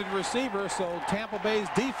intended receiver. So Tampa Bay's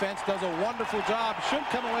defense does a wonderful job. Should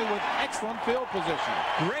come away with excellent field position.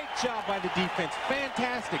 Great job by the defense.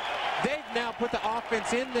 Fantastic. They've now put the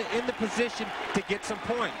offense in the position to get some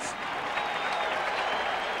points.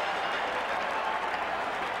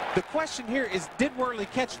 The question here is, did Worley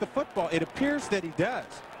catch the football? It appears that he does.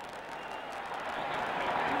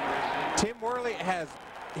 Tim Worley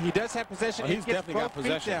does have possession. Well, he's definitely got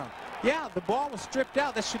possession. Down. Yeah, the ball was stripped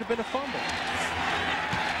out. That should have been a fumble.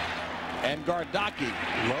 And Gardocki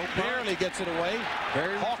barely gets it away.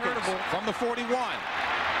 Very returnable from the 41.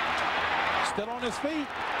 Still on his feet.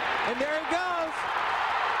 And there he goes.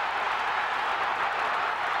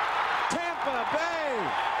 Tampa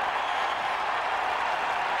Bay.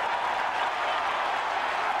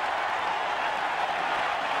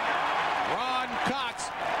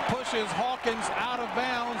 Pushes Hawkins out of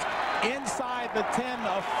bounds inside the 10,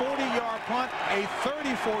 a 40-yard punt, a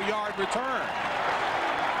 34-yard return.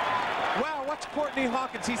 Wow, watch Courtney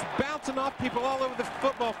Hawkins. He's bouncing off people all over the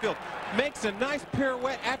football field. Makes a nice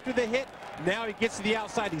pirouette after the hit. Now he gets to the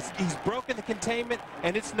outside. He's broken the containment,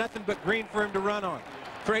 and it's nothing but green for him to run on.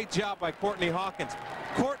 Great job by Courtney Hawkins.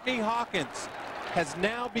 Courtney Hawkins has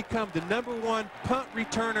now become the #1 punt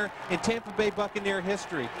returner in Tampa Bay Buccaneer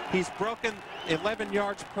history. He's broken 11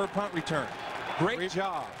 yards per punt return. Great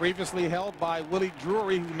job. Previously held by Willie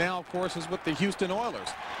Drury, who now, of course, is with the Houston Oilers.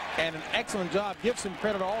 And an excellent job. Give some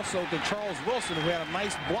credit also to Charles Wilson, who had a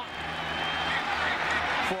nice block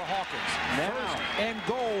for Hawkins. Now, 1st and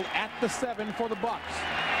goal at the 7 for the Bucs.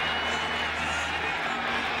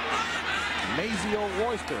 Mazio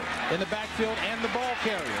Royster in the backfield and the ball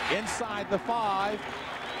carrier inside the 5.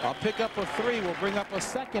 A pickup of 3 will bring up a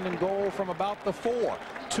 2nd and goal from about the 4.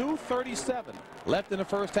 2:37 left in the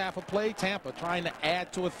first half of play. Tampa trying to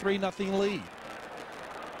add to a 3-0 lead.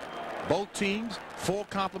 Both teams full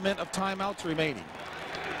complement of timeouts remaining.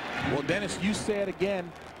 Well, Dennis, you said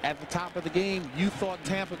again at the top of the game you thought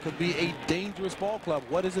Tampa could be a dangerous ball club.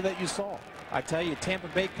 What is it that you saw? I tell you, Tampa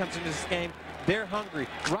Bay comes into this game. They're hungry.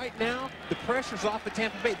 Right now, the pressure's off of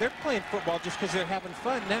Tampa Bay. They're playing football just because they're having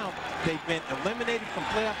fun now. They've been eliminated from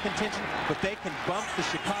playoff contention, but they can bump the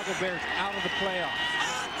Chicago Bears out of the playoffs.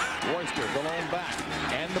 Royster, the lone back,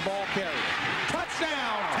 and the ball carrier.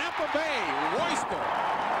 Touchdown, Tampa Bay. Royster.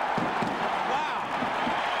 Wow.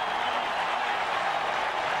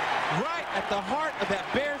 Right at the heart of that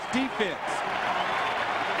Bears defense.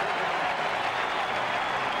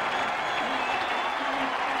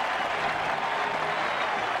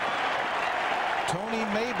 Tony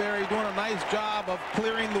Mayberry doing a nice job of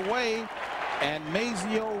clearing the way, and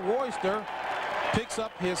Mazio Royster picks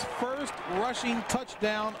up his first rushing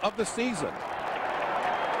touchdown of the season.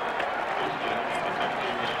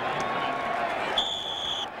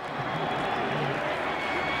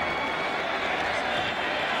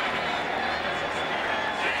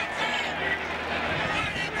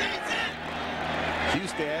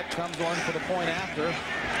 Husted comes on for the point after,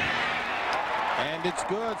 and it's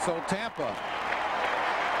good. So Tampa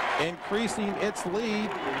increasing its lead,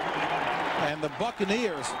 and the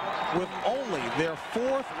Buccaneers with only their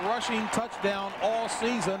 4th rushing touchdown all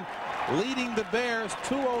season, leading the Bears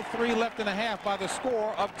 2:03 left in the half by the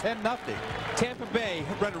score of 10-0. Tampa Bay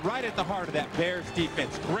run right at the heart of that Bears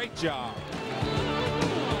defense. Great job.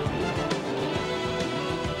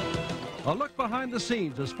 A look behind the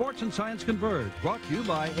scenes of Sports and Science Converge, brought to you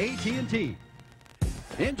by AT&T.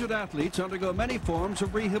 Injured athletes undergo many forms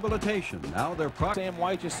of rehabilitation. Now they're Sam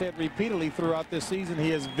White just said repeatedly throughout this season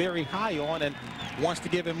he is very high on and wants to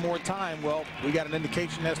give him more time. Well, we got an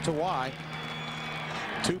indication as to why.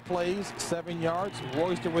 2 plays, 7 yards.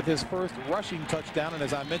 Royster with his first rushing touchdown, and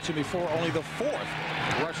as I mentioned before, only the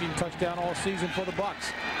 4th rushing touchdown all season for the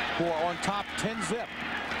Bucs, who are on top 10-zip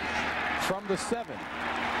from the 7.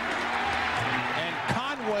 And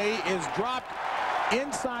Conway is dropped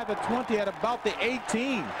inside the 20 at about the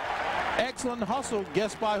 18. Excellent hustle.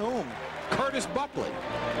 Guess by whom? Curtis Buckley.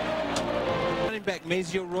 Running back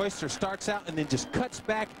Mazio Royster starts out and then just cuts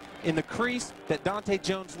back in the crease that Dante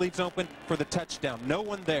Jones leaves open for the touchdown. No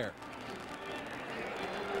one there.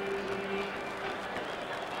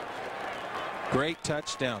 Great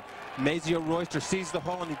touchdown. Mazio Royster sees the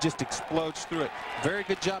hole and he just explodes through it. Very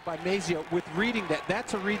good job by Mazio with reading that.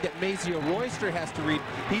 That's a read that Mazio Royster has to read.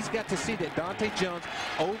 He's got to see that Dante Jones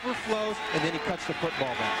overflows and then he cuts the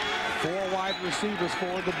football back. 4 wide receivers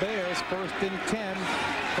for the Bears. 1st and 10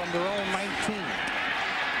 from their own 19.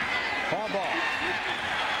 Harbaugh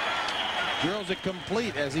drills it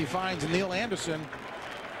complete as he finds Neil Anderson.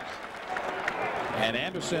 And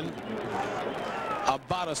Anderson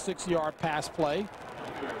about a 6-yard pass play.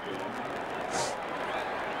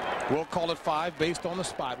 We'll call it 5 based on the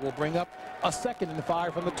spot. We'll bring up a 2nd and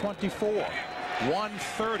 5 from the 24.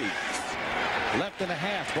 1:30 left in the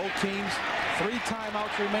half. Both teams 3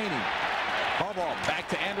 timeouts remaining. Harbaugh back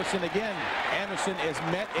to Anderson again. Anderson is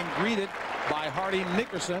met and greeted by Hardy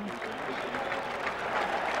Nickerson.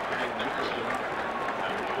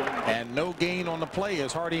 And no gain on the play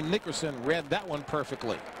as Hardy Nickerson read that one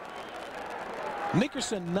perfectly.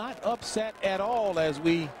 Nickerson not upset at all as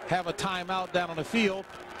we have a timeout down on the field.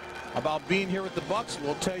 About being here with the Bucs,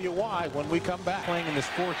 we'll tell you why when we come back. Playing in this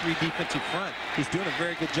 4-3 defensive front. He's doing a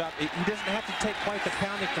very good job. He doesn't have to take quite the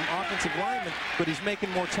pounding from offensive linemen, but he's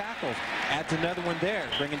making more tackles. Adds another one there,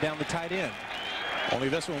 bringing down the tight end. Only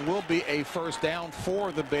this one will be a 1st down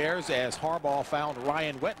for the Bears as Harbaugh found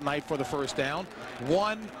Ryan Wetnight for the 1st down.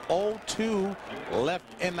 1:02 left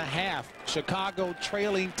in the half. Chicago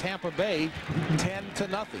trailing Tampa Bay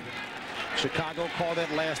 10-0. Chicago called that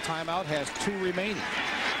last timeout, has 2 remaining.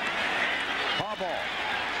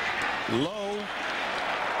 Harbaugh low,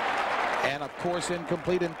 and of course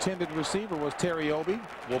incomplete intended receiver was Terry Obi.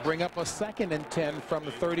 Will bring up a 2nd and 10 from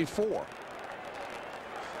the 34.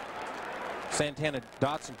 Santana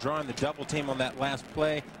Dotson drawing the double team on that last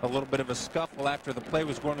play. A little bit of a scuffle after the play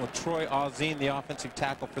was going with Troy Auzine, the offensive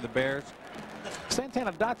tackle for the Bears.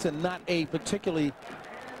 Santana Dotson not a particularly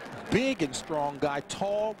big and strong guy,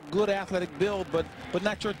 tall, good athletic build, but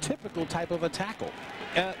not your typical type of a tackle.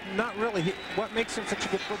 Not really. What makes him such a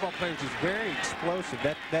good football player is he's very explosive.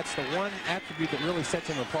 That's the one attribute that really sets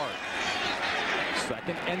him apart.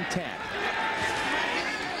 2nd and 10.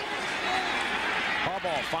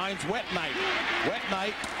 Harbaugh finds Wetnight.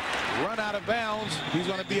 Wetnight run out of bounds. He's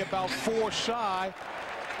going to be about 4 shy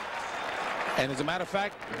And as a matter of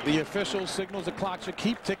fact, the official signals the clock should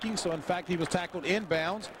keep ticking. So in fact, he was tackled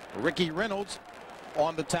inbounds. Ricky Reynolds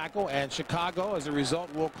on the tackle, and Chicago, as a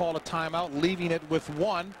result, will call a timeout, leaving it with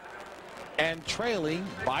 1 and trailing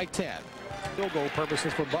by 10. Field goal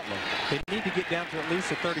purposes for Butler. They need to get down to at least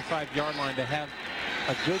the 35-yard line to have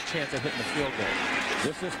a good chance of hitting the field goal.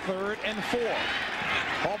 This is 3rd and 4.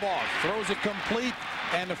 Harbaugh throws it complete,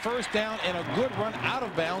 and the first down, and a good run out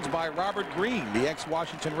of bounds by Robert Green, the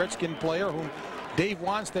ex-Washington Redskin player whom Dave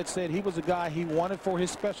Wanstead said he was a guy he wanted for his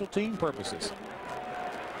special team purposes.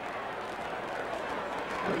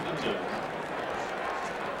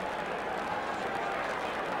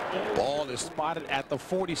 Ball is spotted at the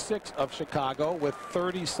 46 of Chicago with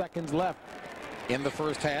 30 seconds left in the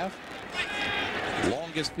first half.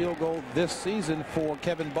 Longest field goal this season for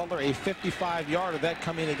Kevin Butler, a 55-yarder, that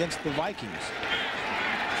coming against the Vikings.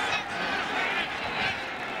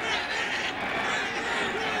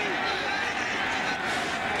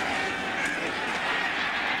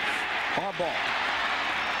 Harbaugh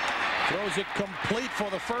throws it complete for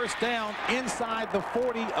the first down inside the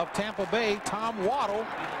 40 of Tampa Bay. Tom Waddle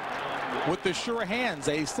with the sure hands,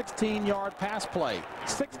 a 16-yard pass play.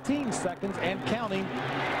 16 seconds and counting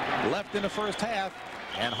left in the first half,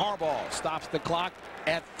 and Harbaugh stops the clock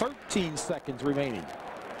at 13 seconds remaining.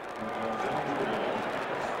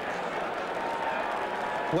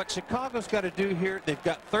 What Chicago's got to do here, they've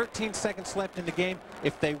got 13 seconds left in the game.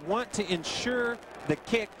 If they want to ensure the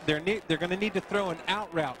kick, they're going to need to throw an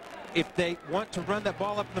out route. If they want to run that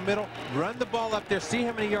ball up in the middle, run the ball up there, see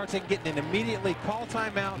how many yards they can get, and immediately call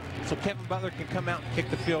timeout so Kevin Butler can come out and kick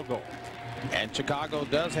the field goal. And Chicago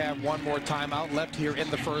does have one more timeout left here in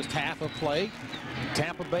the first half of play.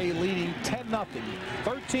 Tampa Bay leading 10-0.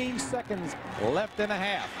 13 seconds left in a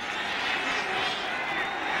half.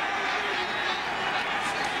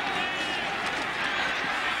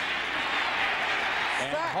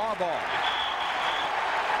 And Harbaugh.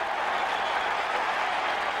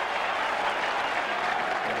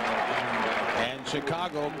 And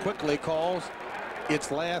Chicago quickly calls its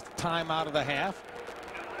last timeout of the half.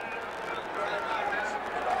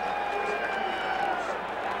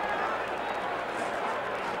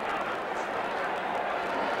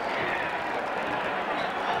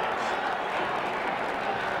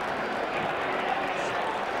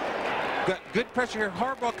 Got good pressure here.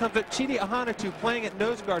 Harbaugh comes up. Chidi Ahanatu playing at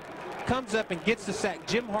nose guard comes up and gets the sack.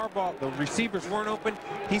 Jim Harbaugh, the receivers weren't open.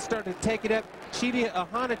 He started to take it up. Chidi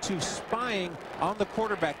Ahanatu spying on the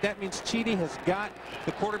quarterback. That means Chidi has got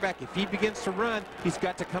the quarterback. If he begins to run, he's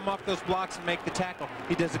got to come off those blocks and make the tackle.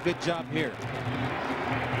 He does a good job here.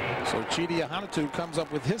 So Chidi Ahanatu comes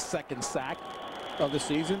up with his second sack of the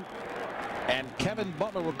season. And Kevin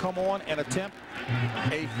Butler will come on and attempt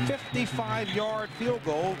a 55-yard field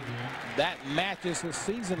goal that matches his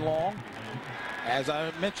season long, as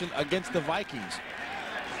I mentioned, against the Vikings.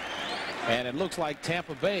 And it looks like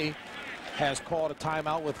Tampa Bay has called a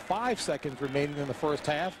timeout with 5 seconds remaining in the first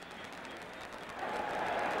half.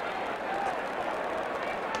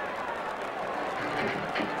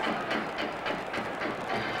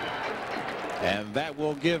 And that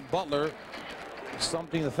will give Butler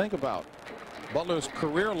something to think about. Butler's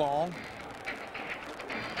career long,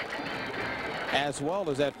 as well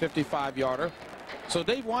as that 55-yarder. So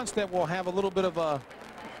Dave Wanstead will have a little bit of a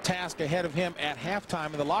task ahead of him at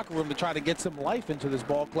halftime in the locker room to try to get some life into this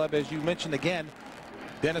ball club. As you mentioned again,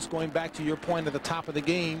 Dennis, going back to your point at the top of the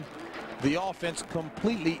game, the offense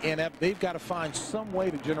completely inept. They've got to find some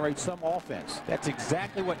way to generate some offense. That's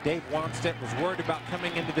exactly what Dave Wanstead was worried about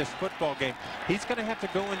coming into this football game. He's going to have to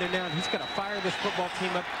go in there now, and he's got to fire this football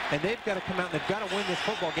team up, and they've got to come out and they've got to win this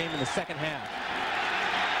football game in the second half.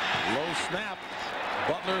 Low snap.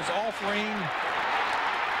 Butler's offering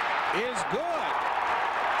is good.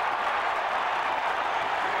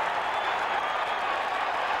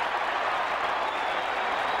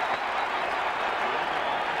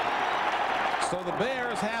 So the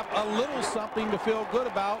Bears have a little something to feel good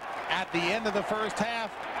about at the end of the first half,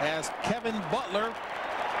 as Kevin Butler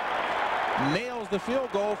nails the field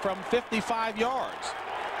goal from 55 yards.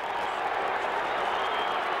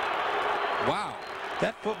 Wow.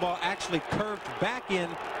 That football actually curved back in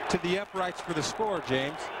to the uprights for the score,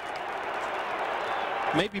 James.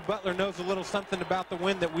 Maybe Butler knows a little something about the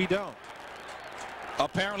win that we don't.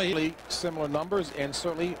 Apparently similar numbers, and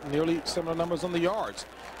certainly nearly similar numbers on the yards.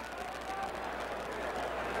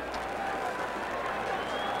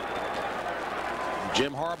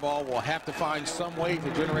 Jim Harbaugh will have to find some way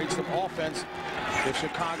to generate some offense if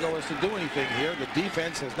Chicago is to do anything here. The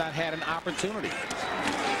defense has not had an opportunity.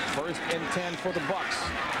 First and 10 for the Bucs.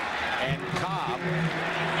 And Cobb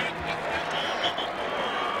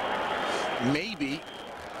maybe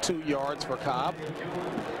 2 yards for Cobb.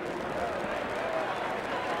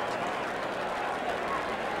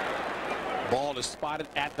 Ball is spotted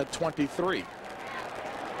at the 23.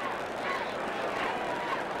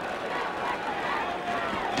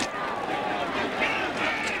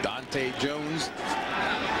 Dante Jones,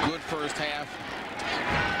 good first half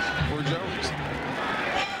for Jones.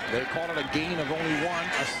 They call it a gain of only 1,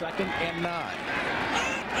 a 2nd and 9.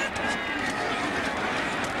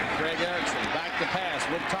 Greg Erickson back to pass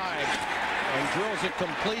with time and drills it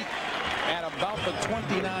complete at about the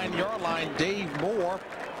 29-yard line. Dave Moore,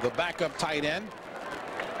 the backup tight end.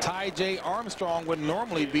 Ty J. Armstrong would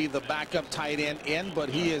normally be the backup tight end in, but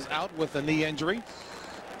he is out with a knee injury.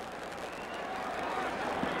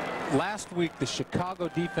 Last week, the Chicago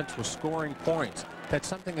defense was scoring points. That's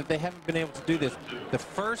something that they haven't been able to do this. The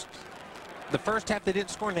first half, they didn't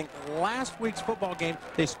score anything. Last week's football game,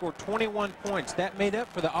 they scored 21 points. That made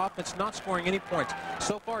up for the offense not scoring any points.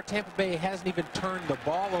 So far, Tampa Bay hasn't even turned the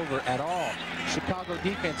ball over at all. Chicago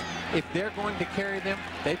defense, if they're going to carry them,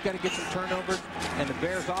 they've got to get some turnovers, and the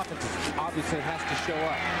Bears offense obviously has to show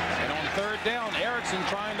up. And on 3rd down, Erickson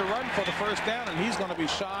trying to run for the first down, and he's going to be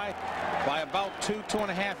shy by about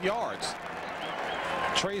 2.5 yards.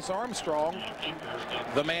 Trace Armstrong,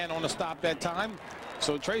 the man on the stop that time.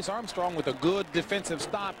 So Trace Armstrong with a good defensive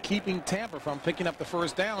stop, keeping Tampa from picking up the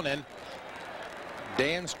first down, and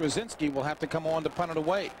Dan Straczynski will have to come on to punt it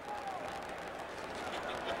away.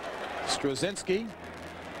 Straczynski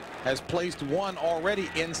has placed one already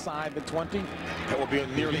inside the 20. That will be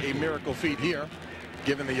nearly a miracle feat here,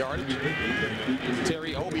 given the yardage.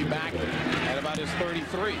 Terry Obie back at about his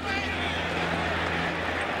 33.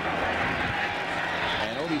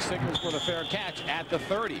 And Obie signals for the fair catch at the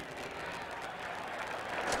 30.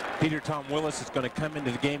 Peter Tom Willis is going to come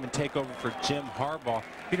into the game and take over for Jim Harbaugh.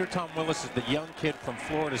 Peter Tom Willis is the young kid from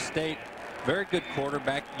Florida State. Very good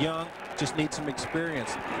quarterback, young, just needs some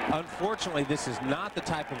experience. Unfortunately, this is not the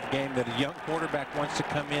type of game that a young quarterback wants to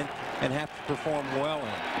come in and have to perform well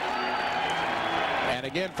in. And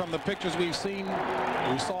again, from the pictures we've seen,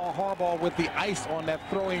 we saw Harbaugh with the ice on that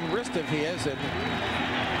throwing wrist of his, and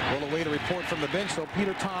we'll await a report from the bench. So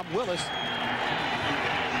Peter Tom Willis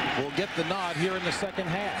will get the nod here in the second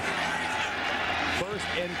half.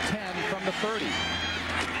 1st and 10 from the 30.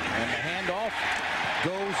 And the handoff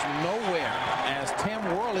goes nowhere as Tim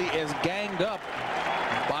Worley is ganged up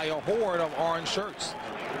by a horde of orange shirts.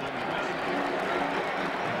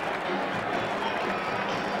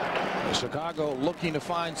 Chicago looking to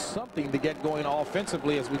find something to get going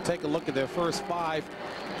offensively as we take a look at their first 5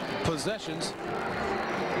 possessions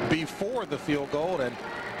before the field goal. And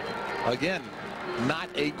again, not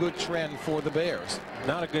a good trend for the Bears.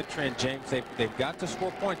 Not a good trend, James. They've got to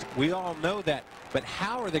score points. We all know that. But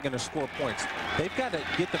how are they going to score points? They've got to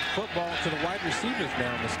get the football to the wide receivers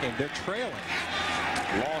now in this game. They're trailing.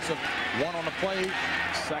 Loss of 1 on the play.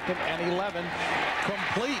 2nd and 11.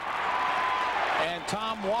 Complete. And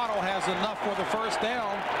Tom Waddle has enough for the first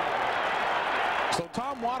down. So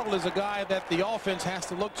Tom Waddle is a guy that the offense has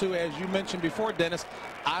to look to, as you mentioned before, Dennis,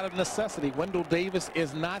 out of necessity. Wendell Davis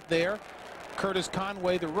is not there. Curtis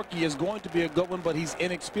Conway, the rookie, is going to be a good one, but he's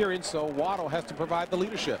inexperienced, so Waddle has to provide the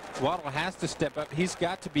leadership. Waddle has to step up. He's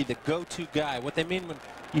got to be the go-to guy. What they mean when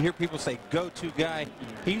you hear people say go-to guy,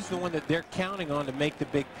 he's the one that they're counting on to make the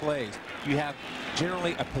big plays. You have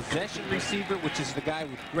generally a possession receiver, which is the guy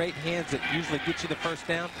with great hands that usually gets you the first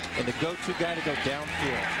down, and the go-to guy to go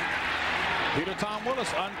downfield. Peter Tom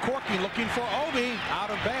Willis uncorking, looking for Obie, out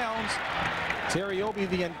of bounds. Terry Obie,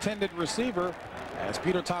 the intended receiver, as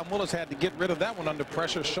Peter Tom Willis had to get rid of that one under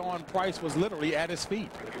pressure. Sean Price was literally at his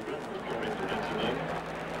feet.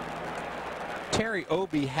 Terry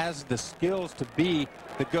Obie has the skills to be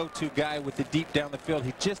the go-to guy with the deep down the field.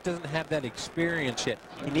 He just doesn't have that experience yet.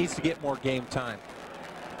 He needs to get more game time.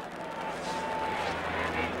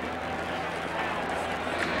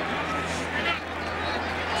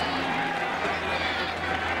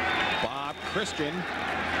 Bob Christian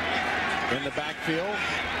in the backfield,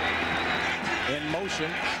 in motion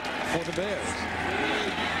for the Bears.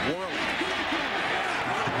 Worley.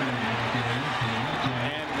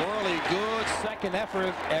 And Worley, good second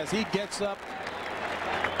effort as he gets up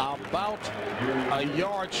about a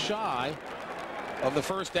yard shy of the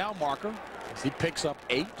first down marker. As he picks up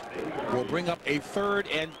 8, will bring up a 3rd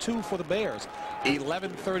and 2 for the Bears.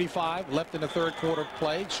 11:35 left in the third quarter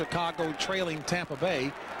play. Chicago trailing Tampa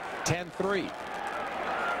Bay 10-3.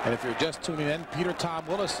 And if you're just tuning in, Peter Tom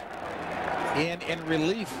Willis in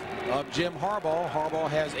relief of Jim Harbaugh. Harbaugh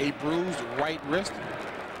has a bruised right wrist.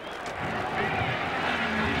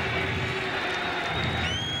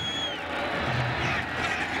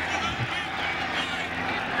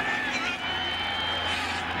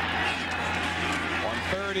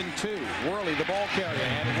 3rd and 2. Worley, the ball carrier,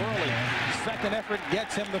 and Worley, second effort,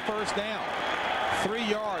 gets him the first down. 3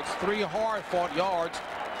 yards, 3 hard-fought yards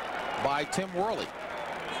by Tim Worley.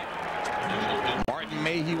 Martin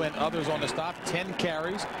Mayhew and others on the stop. 10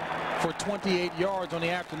 carries for 28 yards on the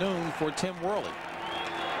afternoon for Tim Worley.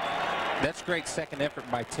 That's great second effort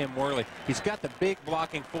by Tim Worley. He's got the big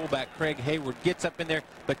blocking fullback, Craig Hayward, gets up in there,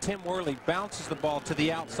 but Tim Worley bounces the ball to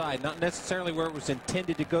the outside, not necessarily where it was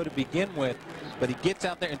intended to go to begin with, but he gets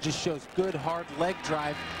out there and just shows good hard leg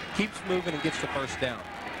drive, keeps moving and gets the first down.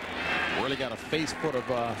 Worley got a face full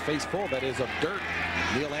that is of dirt.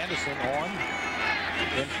 Neil Anderson on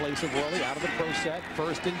in place of Worley out of the pro set.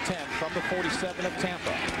 1st and 10 from the 47 of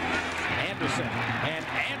Tampa.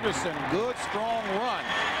 Anderson, good strong run.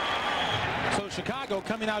 So Chicago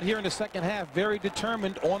coming out here in the second half very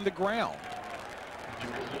determined on the ground.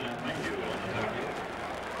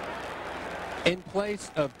 In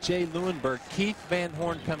place of Jay Lewinberg, Keith Van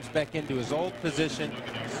Horn comes back into his old position,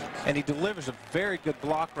 and he delivers a very good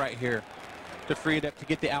block right here to free it up to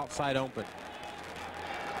get the outside open.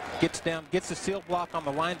 Gets down, gets the seal block on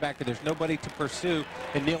the linebacker. There's nobody to pursue,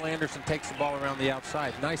 and Neil Anderson takes the ball around the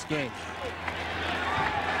outside. Nice game.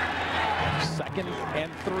 2nd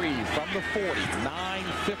and 3 from the 40.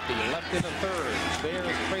 9:50 left in the 3rd.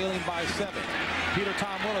 Bears trailing by 7. Peter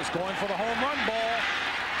Tom Willis going for the home run ball.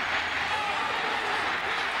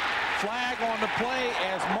 Flag on the play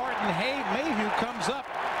as Martin Mayhew comes up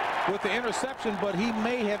with the interception, but he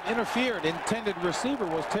may have interfered. Intended receiver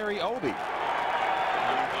was Terry Obie.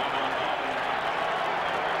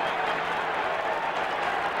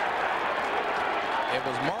 It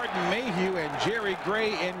was Martin Mayhew and Jerry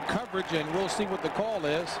Gray in coverage, and we'll see what the call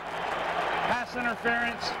is. Pass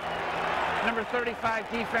interference, number 35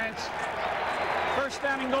 defense. First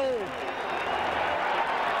down and goal.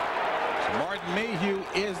 So Martin Mayhew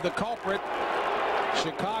is the culprit.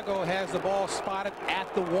 Chicago has the ball spotted at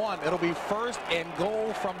the 1. It'll be 1st and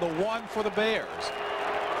goal from the 1 for the Bears.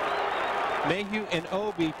 Mayhew and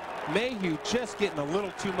Obie. Mayhew just getting a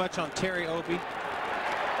little too much on Terry Obie.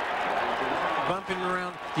 Bumping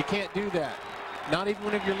around. You can't do that. Not even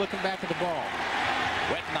whenever you're looking back at the ball.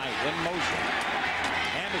 Wet Knight in motion.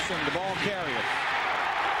 Anderson, the ball carrier.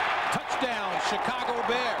 Touchdown, Chicago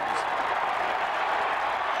Bears.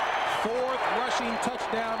 4th rushing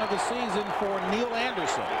touchdown of the season for Neil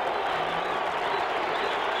Anderson.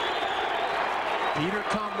 Peter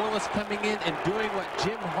Tom Willis coming in and doing what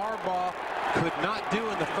Jim Harbaugh could not do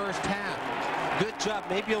in the first half. Good job.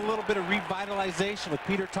 Maybe a little bit of revitalization with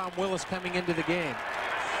Peter Tom Willis coming into the game.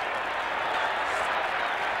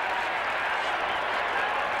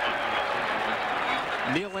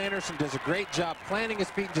 Neil Anderson does a great job planting his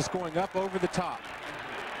feet and just going up over the top.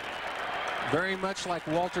 Very much like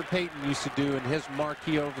Walter Payton used to do in his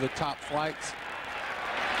marquee over-the-top flights.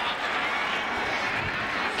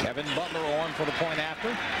 Kevin Butler on for the point after.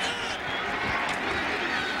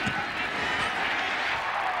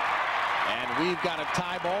 And we've got a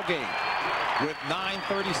tie ball game with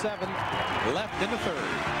 9:37 left in the 3rd.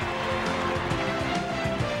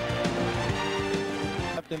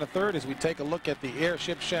 Left in the 3rd as we take a look at the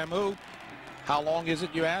airship Shamu. How long is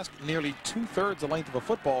it, you ask? Nearly 2/3 the length of a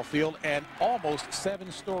football field and almost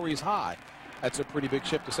 7 stories high. That's a pretty big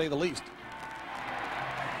ship, to say the least.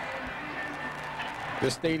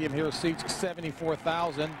 This stadium here seats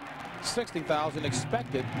 74,000, 60,000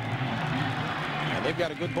 expected. And they've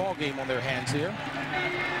got a good ball game on their hands here.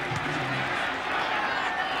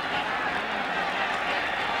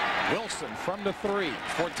 Wilson from the 3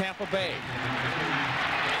 for Tampa Bay.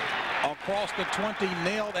 Across the 20,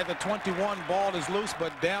 nailed at the 21. Ball is loose,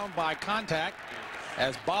 but down by contact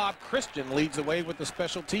as Bob Christian leads the way with the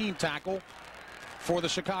special team tackle for the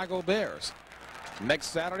Chicago Bears. Next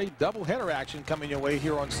Saturday, doubleheader action coming your way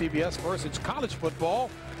here on CBS. First, it's college football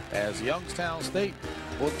as Youngstown State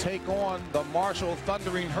will take on the Marshall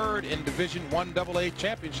Thundering Herd in Division I AA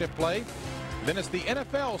championship play. Then it's the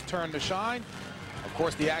NFL's turn to shine. Of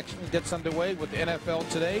course, the action gets underway with the NFL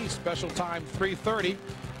today. Special time 3:30.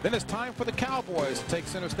 Then it's time for the Cowboys to take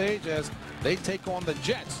center stage as they take on the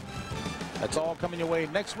Jets. That's all coming your way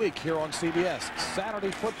next week here on CBS. Saturday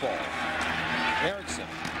football. Erickson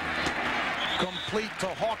complete to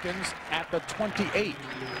Hawkins at the 28.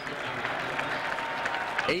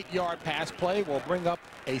 8-yard pass play will bring up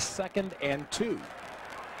a 2nd and 2.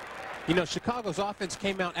 You know, Chicago's offense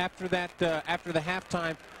came out after that, after the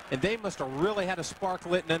halftime, and they must have really had a spark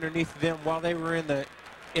lit underneath them while they were in the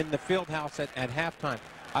field house at halftime.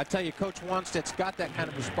 I tell you, Coach Wanstead's got that kind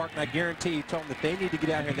of a spark, and I guarantee he told them that they need to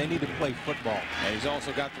get out here and they need to play football. And he's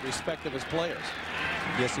also got the respect of his players.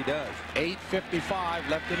 Yes, he does. 8:55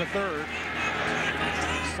 left in the 3rd.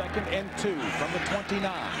 2nd and 2 from the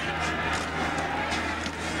 29.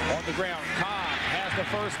 On the ground, Cobb has the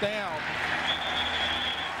first down.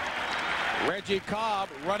 Reggie Cobb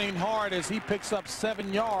running hard as he picks up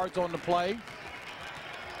 7 yards on the play.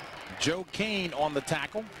 Joe Kane on the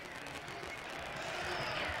tackle.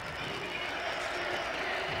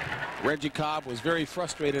 Reggie Cobb was very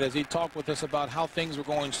frustrated as he talked with us about how things were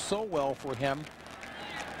going so well for him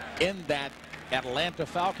in that Atlanta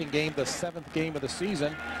Falcon game, the 7th game of the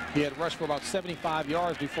season. He had rushed for about 75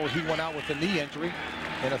 yards before he went out with a knee injury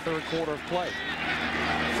in a 3rd quarter of play.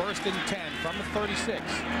 1st and 10 from the 36.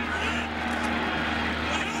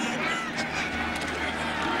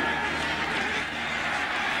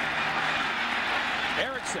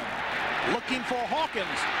 Erickson looking for Hawkins.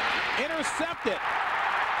 Intercepted.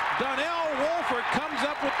 Donnell Wolford comes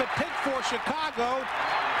up with the pick for Chicago,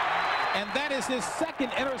 and that is his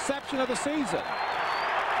 2nd interception of the season.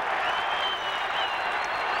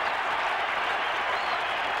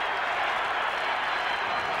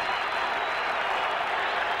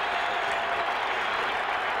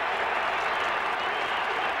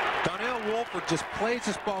 Wolford just plays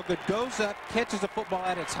this ball good, goes up, catches the football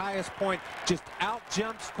at its highest point, just out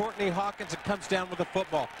jumps Courtney Hawkins and comes down with the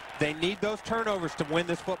football. They need those turnovers to win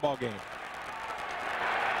this football game.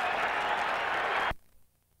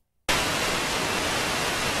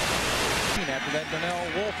 After that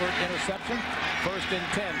Donnell Wolford interception, 1st and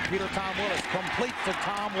 10. Peter Tom Willis complete to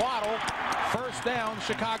Tom Waddle. First down,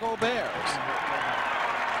 Chicago Bears.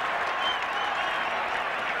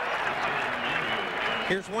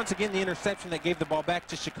 Here's once again the interception that gave the ball back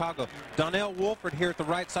to Chicago. Donnell Wolford here at the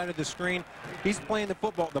right side of the screen. He's playing the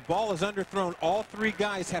football. The ball is underthrown. All 3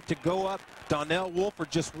 guys have to go up. Donnell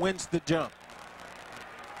Wolford just wins the jump.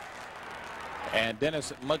 And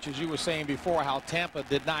Dennis, much as you were saying before, how Tampa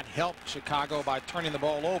did not help Chicago by turning the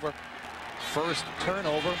ball over. First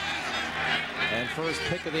turnover and first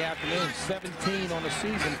pick of the afternoon. 17 on the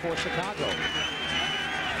season for Chicago.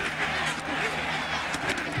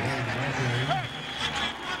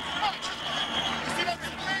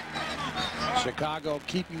 Chicago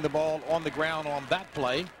keeping the ball on the ground on that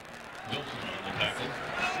play.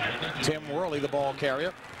 Tim Worley, the ball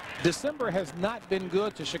carrier. December has not been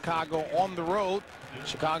good to Chicago on the road.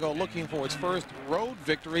 Chicago looking for its first road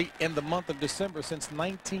victory in the month of December since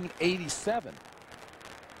 1987.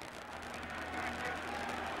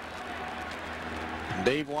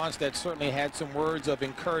 Dave Wannstedt certainly had some words of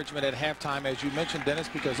encouragement at halftime, as you mentioned, Dennis,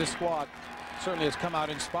 because this squad certainly has come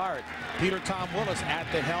out inspired. Peter Tom Willis at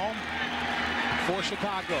the helm for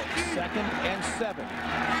Chicago. 2nd and 7.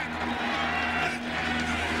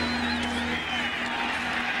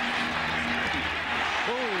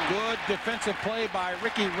 Good defensive play by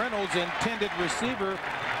Ricky Reynolds. Intended receiver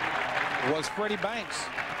was Freddie Banks.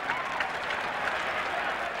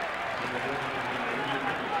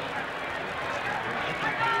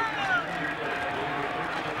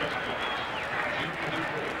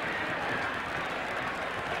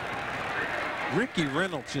 Ricky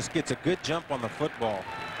Reynolds just gets a good jump on the football.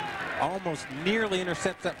 Almost nearly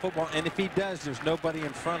intercepts that football, and if he does, there's nobody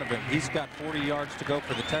in front of him. He's got 40 yards to go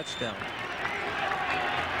for the touchdown.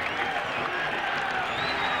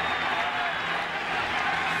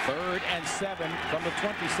 Third and 7 from the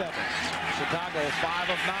 27. Chicago 5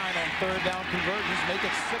 of 9 on 3rd down conversions. Make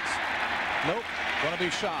it 6. Nope, gonna be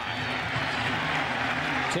shy.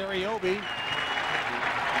 Terry Obi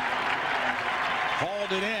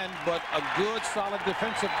hauled it in, but a good solid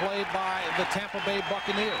defensive play by the Tampa Bay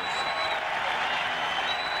Buccaneers.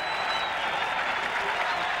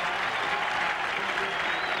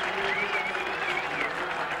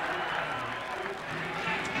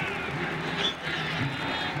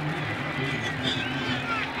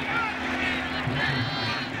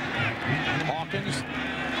 Hawkins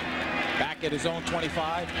back at his own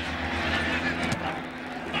 25.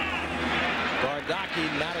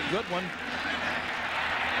 Gardocki, not a good one.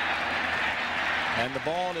 And the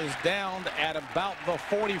ball is down at about the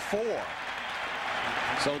 44.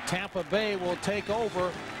 So Tampa Bay will take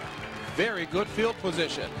over. Very good field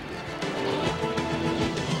position.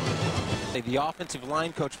 The offensive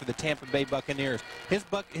line coach for the Tampa Bay Buccaneers. His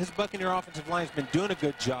Buccaneer offensive line has been doing a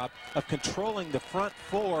good job of controlling the front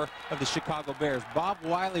four of the Chicago Bears. Bob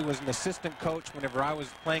Wiley was an assistant coach whenever I was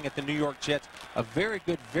playing at the New York Jets. A very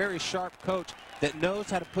good, very sharp coach that knows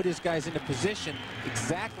how to put his guys into position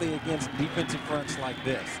exactly against defensive fronts like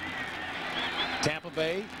this. Tampa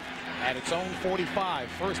Bay at its own 45,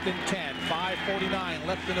 1st and 10, 5:49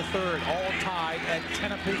 left in the 3rd, all tied at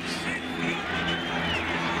 10 apiece.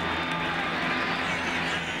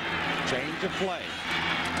 Change of play.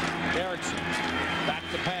 Erickson back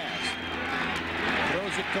to pass. Throws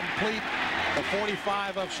throws it complete. The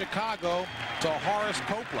 45 of Chicago to Horace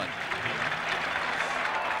Copeland.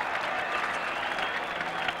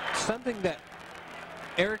 Something that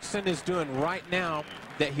Erickson is doing right now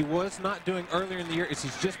that he was not doing earlier in the year is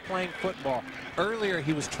he's just playing football. Earlier,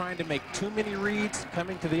 he was trying to make too many reads,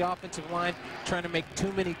 coming to the offensive line, trying to make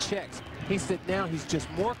too many checks. He said now he's just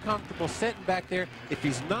more comfortable sitting back there. If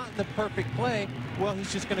he's not in the perfect play, well,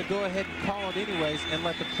 he's just going to go ahead and call it anyways and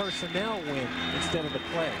let the personnel win instead of the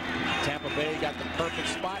play. Tampa Bay got the perfect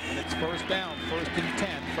spot, and it's first down, 1st and 10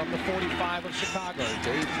 from the 45 of Chicago.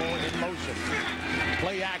 Dave Moore in motion.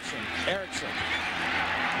 Play action. Erickson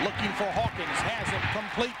looking for Hawkins. Has it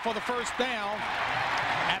complete for the first down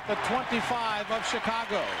at the 25 of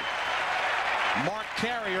Chicago. Mark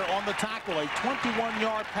Carrier on the tackle. A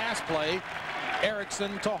 21-yard pass play.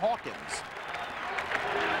 Erickson to Hawkins.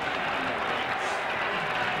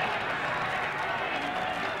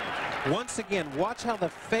 Once again, watch how the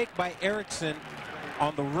fake by Erickson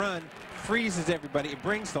on the run freezes everybody. It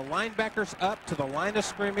brings the linebackers up to the line of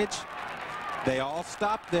scrimmage. They all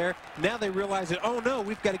stop there. Now they realize that, oh no,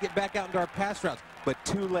 we've got to get back out into our pass routes. But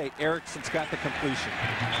too late. Erickson's got the completion.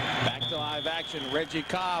 Back to live action. Reggie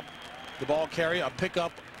Cobb, the ball carrier, a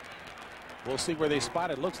pickup. We'll see where they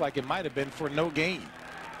spot it. Looks like it might have been for no gain.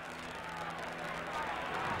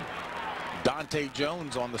 Dante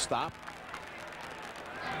Jones on the stop.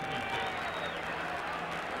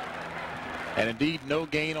 And indeed, no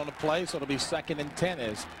gain on the play, so it'll be 2nd and 10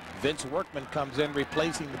 as Vince Workman comes in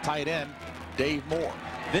replacing the tight end, Dave Moore.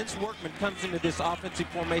 Vince Workman comes into this offensive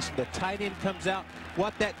formation. The tight end comes out.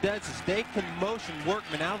 What that does is they can motion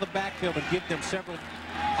Workman out of the backfield and give them several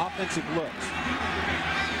offensive looks.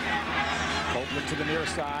 Copeland to the near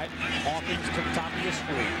side. Hawkins to the top of the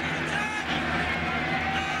screen.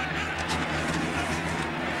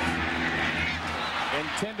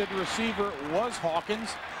 Intended receiver was Hawkins.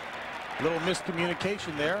 Little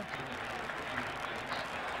miscommunication there.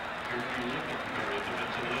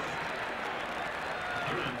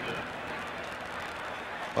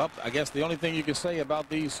 Well, I guess the only thing you can say about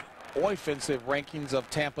these offensive rankings of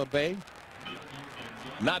Tampa Bay,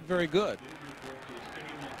 not very good.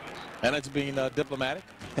 And it's being diplomatic.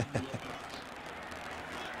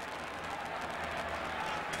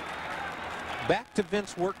 Back to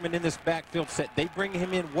Vince Workman in this backfield set. They bring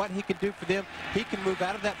him in. What he can do for them, he can move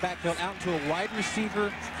out of that backfield out into a wide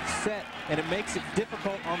receiver set, and it makes it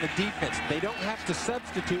difficult on the defense. They don't have to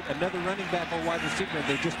substitute another running back or wide receiver.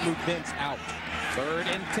 They just move Vince out. 3rd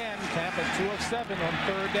and 10. Tampa 2 of 7 on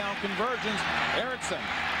 3rd down conversions. Erickson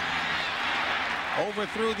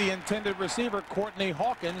overthrew the intended receiver, Courtney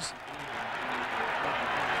Hawkins.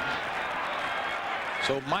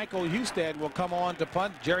 So Michael Husted will come on to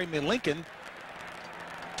punt. Jeremy Lincoln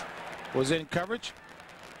was in coverage.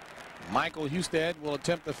 Michael Husted will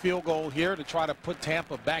attempt the field goal here to try to put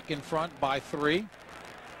Tampa back in front by 3.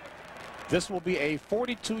 This will be a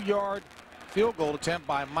 42-yard field goal attempt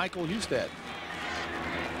by Michael Husted.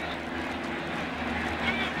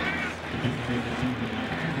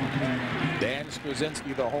 Dan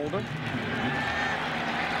Skrzyncki, the holder.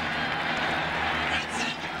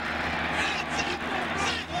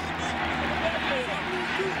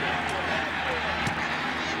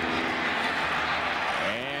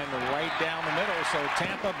 Down the middle, so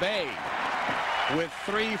Tampa Bay with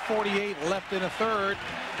 3:48 left in a third,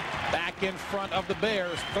 back in front of the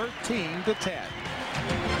Bears, 13-10.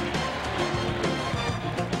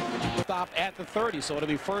 Stop at the 30, so it'll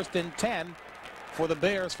be 1st and 10 for the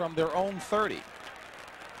Bears from their own 30.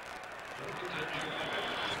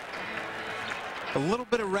 A little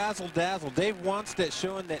bit of razzle-dazzle. Dave Wanstead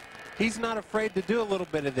showing that he's not afraid to do a little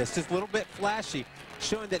bit of this. Just a little bit flashy,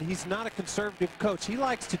 showing that he's not a conservative coach. He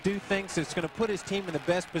likes to do things that's going to put his team in the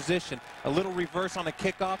best position. A little reverse on a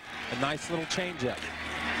kickoff, a nice little changeup.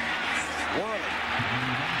 Worley,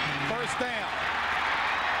 first down.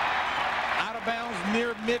 Out of bounds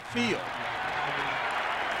near midfield.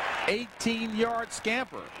 18-yard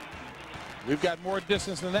scamper. We've got more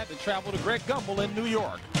distance than that to travel to Greg Gumbel in New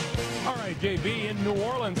York. All right, JB, in New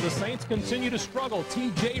Orleans, the Saints continue to struggle.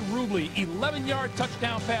 T.J. Rubley, 11-yard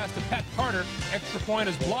touchdown pass to Pat Carter. Extra point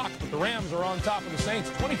is blocked, but the Rams are on top of the Saints,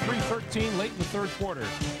 23-13 late in the 3rd quarter.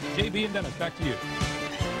 JB and Dennis, back to you.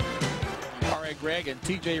 All right, Greg, and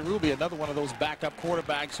T.J. Rubley, another one of those backup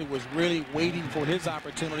quarterbacks who was really waiting for his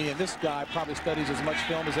opportunity, and this guy probably studies as much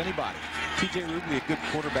film as anybody. T.J. Rubley, a good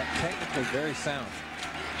quarterback, technically very sound.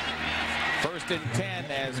 1st and 10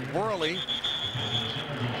 as Worley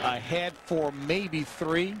ahead for maybe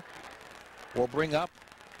 3 will bring up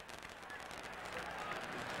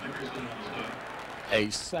a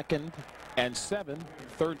 2nd and 7,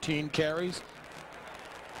 13 carries.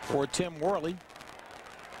 for Tim Worley.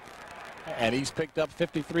 And he's picked up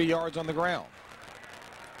 53 yards on the ground.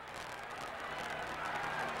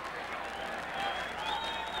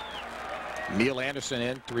 Neil Anderson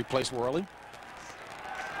in to replace Worley.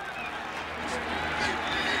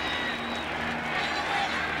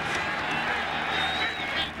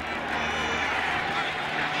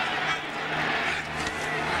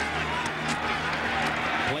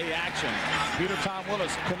 Play action. Peter Tom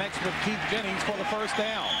Willis connects with Keith Jennings for the first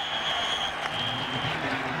down.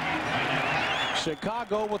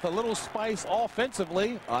 Chicago with a little spice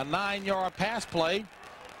offensively. A 9-yard pass play.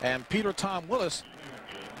 And Peter Tom Willis,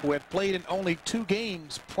 who had played in only 2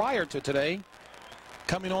 games prior to today,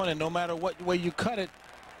 coming on, and no matter what way you cut it,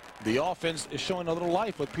 the offense is showing a little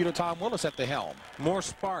life with Peter Tom Willis at the helm. More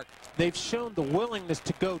spark. They've shown the willingness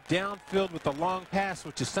to go downfield with a long pass,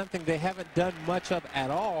 which is something they haven't done much of at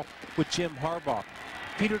all with Jim Harbaugh.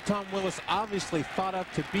 Peter Tom Willis obviously thought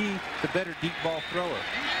up to be the better deep ball thrower.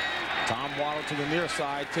 Tom Waddle to the near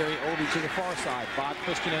side, Terry Obie to the far side. Bob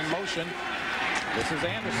Christian in motion. This is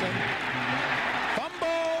Anderson.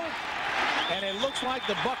 Fumble! And it looks like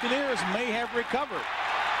the Buccaneers may have recovered.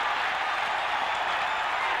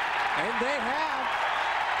 And they have.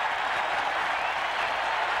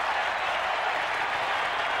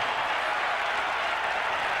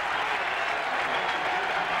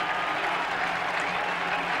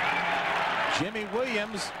 Jimmy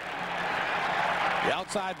Williams, the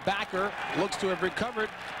outside backer, looks to have recovered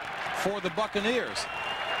for the Buccaneers.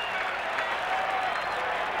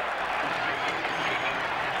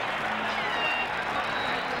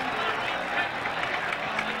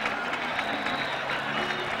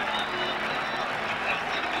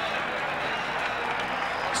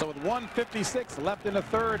 So with 1:56 left in the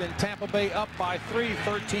third and Tampa Bay up by 3,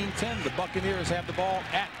 13-10. The Buccaneers have the ball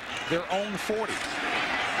at their own 40.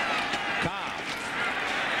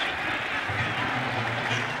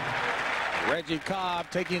 Reggie Cobb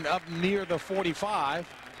taking up near the 45.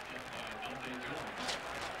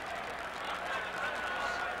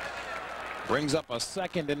 Brings up a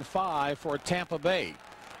 2nd and 5 for Tampa Bay.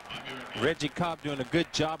 Reggie Cobb doing a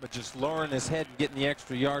good job of just lowering his head and getting the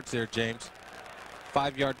extra yards there, James.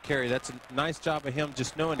 5-yard carry. That's a nice job of him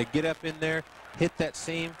just knowing to get up in there, hit that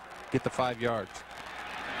seam, get the 5 yards.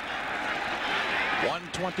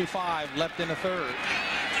 1:25 left in the third.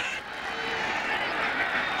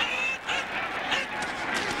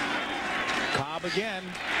 Cobb again.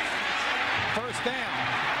 First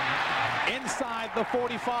down. Inside the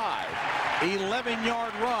 45.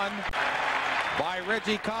 11-yard run by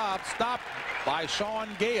Reggie Cobb. Stopped by Sean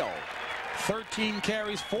Gale. 13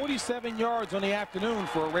 carries, 47 yards on the afternoon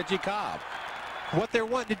for Reggie Cobb. What they're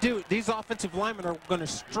wanting to do, these offensive linemen are going to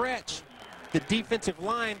stretch the defensive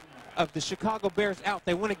line of the Chicago Bears out.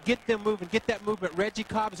 They want to get them moving, get that movement. Reggie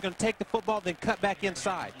Cobb is going to take the football, then cut back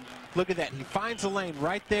inside. Look at that. He finds the lane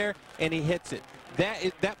right there, and he hits it.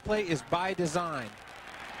 That play is by design.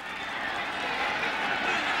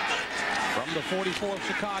 From the 44 of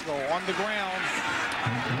Chicago on the ground.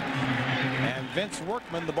 And Vince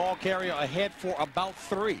Workman, the ball carrier, ahead for about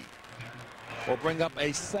 3. Will bring up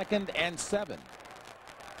a 2nd and 7.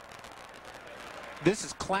 This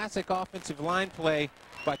is classic offensive line play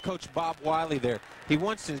by Coach Bob Wiley there. He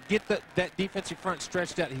wants to get that defensive front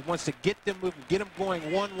stretched out. He wants to get them moving, get them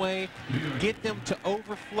going one way, get them to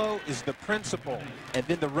overflow is the principle, and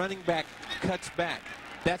then the running back cuts back.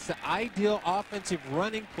 That's the ideal offensive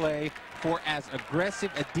running play for as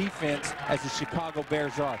aggressive a defense as the Chicago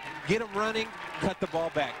Bears are. Get them running, cut the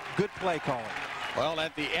ball back. Good play calling. Well,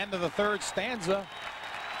 at the end of the third stanza,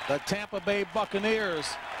 the Tampa Bay Buccaneers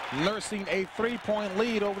nursing a 3-point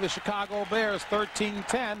lead over the Chicago Bears,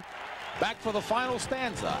 13-10. Back for the final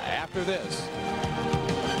stanza after this.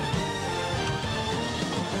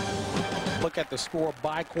 Look at the score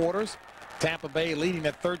by quarters. Tampa Bay leading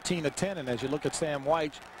at 13-10, and as you look at Sam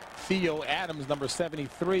White, Theo Adams, number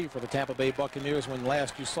 73 for the Tampa Bay Buccaneers, when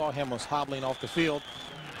last you saw him was hobbling off the field,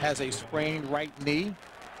 has a sprained right knee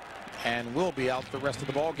and will be out the rest of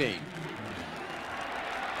the ball game.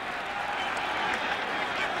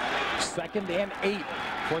 2nd and 8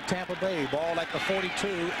 for Tampa Bay. Ball at the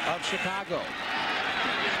 42 of Chicago.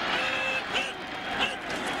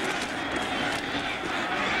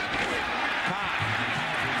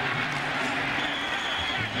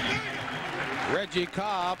 Reggie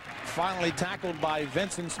Cobb finally tackled by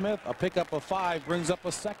Vincent Smith. A pickup of 5 brings up a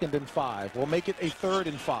 2nd and 5. We'll make it a 3rd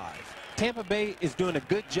and 5. Tampa Bay is doing a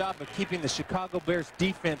good job of keeping the Chicago Bears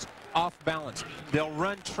defense off balance. They'll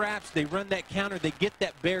run traps, they run that counter, they get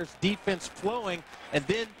that Bears defense flowing, and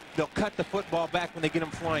then they'll cut the football back when they get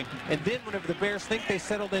them flowing. And then whenever the Bears think they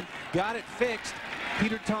settled in, got it fixed,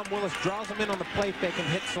 Peter Tom Willis draws him in on the play fake and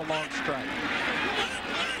hits the long strike.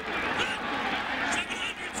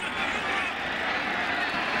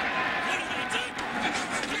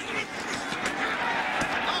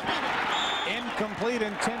 Incomplete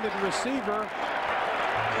intended receiver.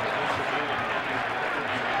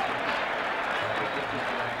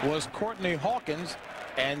 Was Courtney Hawkins,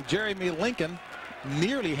 and Jeremy Lincoln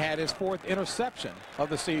nearly had his 4th interception of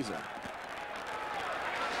the season.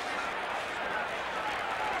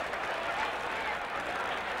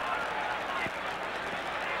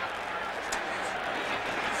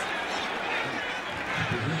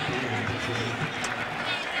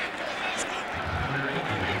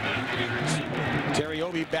 Terry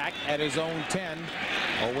Obi back at his own 10,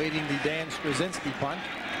 awaiting the Dan Straczynski punt.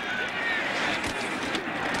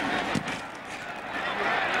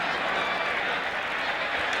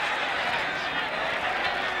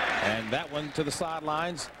 And that one to the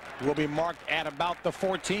sidelines will be marked at about the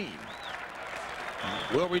 14.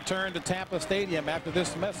 We'll return to Tampa Stadium after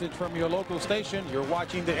this message from your local station. You're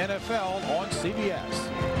watching the NFL on CBS.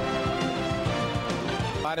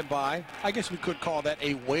 By, I guess we could call that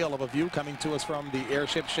a whale of a view coming to us from the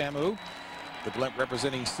airship Shamu. The blimp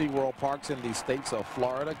representing SeaWorld parks in the states of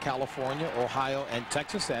Florida, California, Ohio, and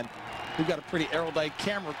Texas. And we've got a pretty erudite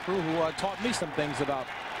camera crew who taught me some things about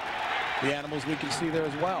the animals we can see there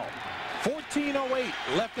as well. 14:08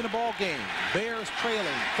 left in the ball game. Bears trailing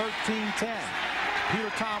 13-10. Peter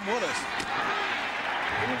Tom Willis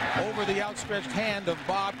over the outstretched hand of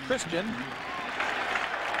Bob Christian.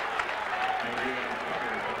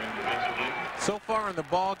 So far in the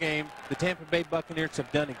ball game, the Tampa Bay Buccaneers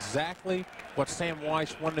have done exactly what Sam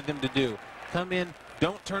Weiss wanted them to do. Come in,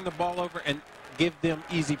 don't turn the ball over, and give them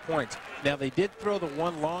easy points. Now, they did throw the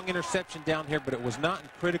one long interception down here, but it was not in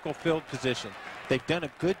critical field position. They've done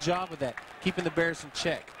a good job of that, keeping the Bears in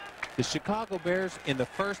check. The Chicago Bears in the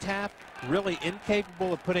first half really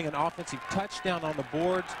incapable of putting an offensive touchdown on the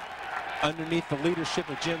boards underneath the leadership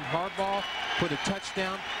of Jim Harbaugh. Put a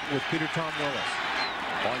touchdown with Peter Tom Willis.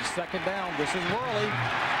 On 2nd down, this is Worley.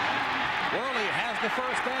 Worley has the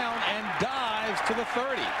 1st down and dives to the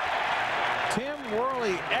 30. Tim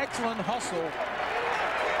Worley, excellent hustle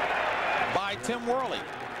by Tim Worley.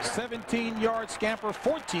 17-yard scamper,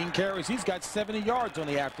 14 carries. He's got 70 yards on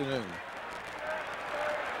the afternoon.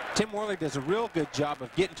 Tim Worley does a real good job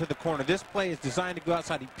of getting to the corner. This play is designed to go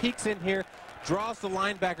outside. He peeks in here, draws the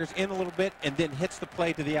linebackers in a little bit, and then hits the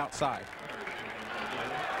play to the outside.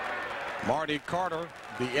 Marty Carter,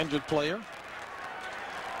 the injured player.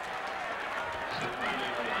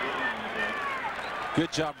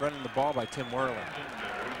 Good job running the ball by Tim Worley.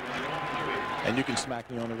 And you can smack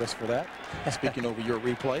me on the wrist for that. Speaking over your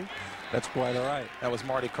replay. That's quite all right. That was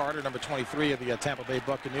Marty Carter, number 23 of the Tampa Bay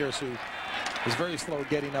Buccaneers, who was very slow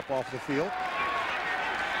getting up off the field.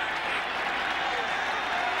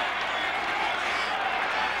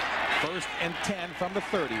 First and 10 from the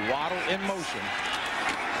 30. Waddle in motion.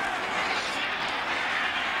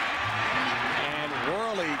 And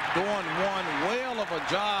Worley doing one whale of a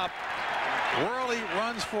job. Worley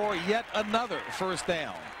runs for yet another 1st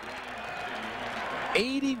down.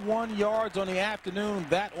 81 yards on the afternoon,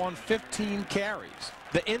 that on 15 carries.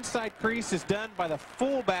 The inside crease is done by the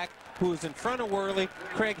fullback who is in front of Worley,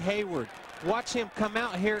 Craig Hayward. Watch him come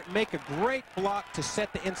out here, make a great block to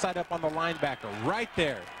set the inside up on the linebacker. Right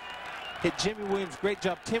there. Hit Jimmy Williams, great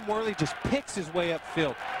job. Tim Worley just picks his way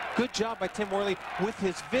upfield. Good job by Tim Worley with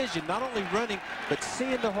his vision, not only running, but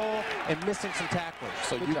seeing the hole and missing some tacklers.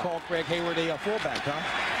 So good you job. Call Craig Hayward a fullback, huh?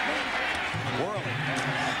 Worley.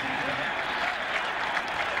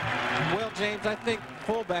 Well, James, I think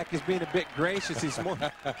fullback is being a bit gracious. He's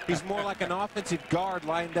more like an offensive guard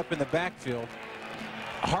lined up in the backfield.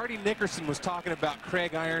 Hardy Nickerson was talking about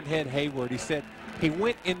Craig Ironhead Hayward. He said he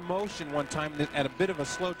went in motion one time at a bit of a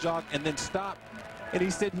slow jog and then stopped. And he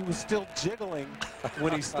said he was still jiggling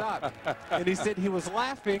when he stopped. And he said he was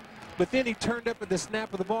laughing, but then he turned up at the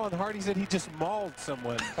snap of the ball, and Hardy said he just mauled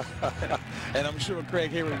someone. And I'm sure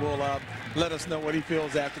Craig Hayward will let us know what he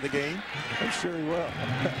feels after the game. I'm sure he will.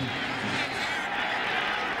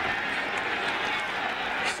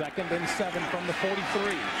 2nd and 7 from the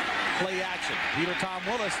 43. Play action. Peter Tom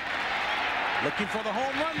Willis looking for the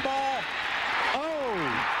home run ball. Oh,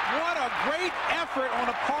 what a great effort on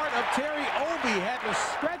the part of Terry Obi. Had to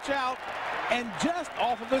stretch out and just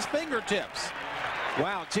off of his fingertips.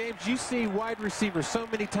 Wow, James, you see wide receivers so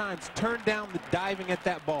many times turn down the diving at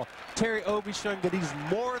that ball. Terry Obi showing that he's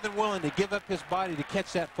more than willing to give up his body to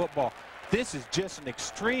catch that football. This is just an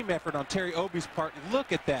extreme effort on Terry Obi's part.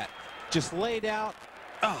 Look at that. Just laid out.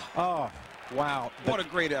 Oh, wow. What a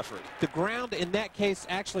great effort. The ground in that case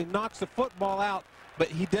actually knocks the football out, but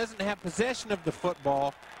he doesn't have possession of the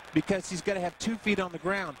football because he's got to have 2 feet on the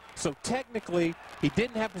ground. So technically, he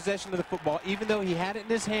didn't have possession of the football. Even though he had it in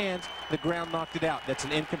his hands, the ground knocked it out. That's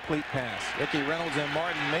an incomplete pass. Ricky Reynolds and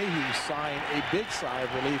Martin Mayhew sign a big sigh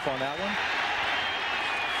of relief on that one.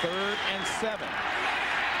 3rd and 7.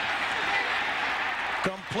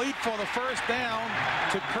 Complete for the first down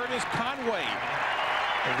to Curtis Conway.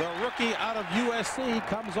 The rookie out of USC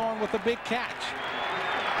comes on with a big catch.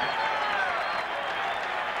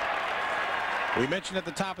 We mentioned at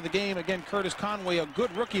the top of the game, again, Curtis Conway, a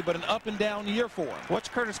good rookie, but an up-and-down year for him. Watch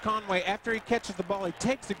Curtis Conway. After he catches the ball, he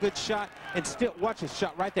takes a good shot and still, watch his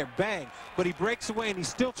shot right there, bang. But he breaks away, and he's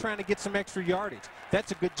still trying to get some extra yardage.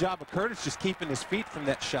 That's a good job of Curtis just keeping his feet from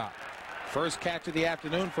that shot. First catch of the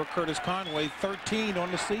afternoon for Curtis Conway, 13 on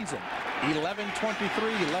the season.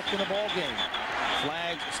 11:23 left in the ball game.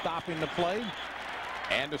 Flags stopping the play.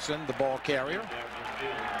 Anderson, the ball carrier.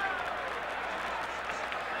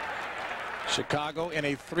 Chicago in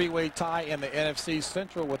a 3-way tie in the NFC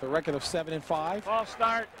Central with a record of 7-5. False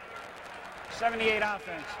start, 78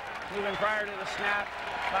 offense. Moving prior to the snap,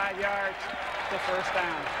 5 yards to first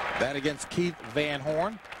down. That against Keith Van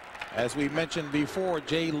Horn. As we mentioned before,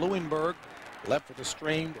 Jay Lewinberg left with a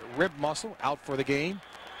strained rib muscle, out for the game.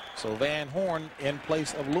 So Van Horn in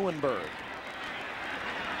place of Lewinberg.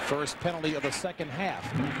 First penalty of the second half.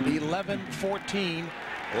 11:14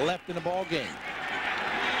 left in the ball game.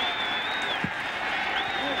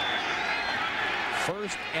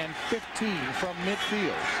 1st and 15 from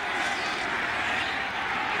midfield.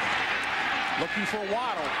 Looking for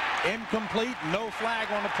Waddle. Incomplete. No flag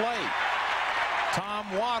on the play. Tom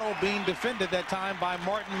Waddle being defended that time by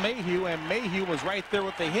Martin Mayhew, and Mayhew was right there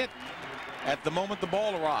with the hit at the moment the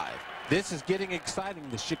ball arrived. This is getting exciting.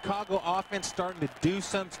 The Chicago offense starting to do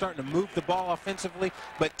something, starting to move the ball offensively,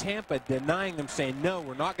 but Tampa denying them, saying, no,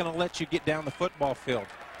 we're not going to let you get down the football field.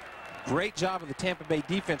 Great job of the Tampa Bay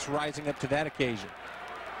defense rising up to that occasion.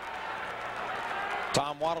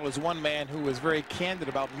 Tom Waddle is one man who was very candid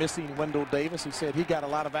about missing Wendell Davis. He said he got a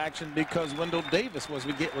lot of action because Wendell Davis was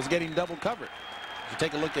getting double covered. You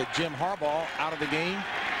take a look at Jim Harbaugh out of the game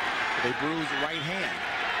with a bruised right hand.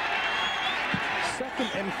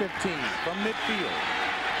 2nd and 15 from midfield.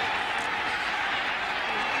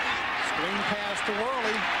 Screen pass to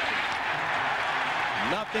Worley.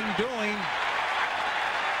 Nothing doing.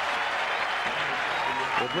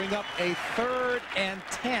 We'll bring up a 3rd and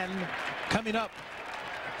 10 coming up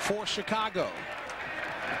for Chicago.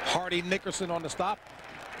 Hardy Nickerson on the stop.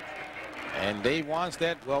 And Dave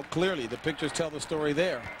Wannstedt, well, clearly the pictures tell the story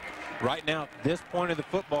there. Right now, at this point of the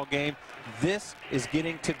football game, this is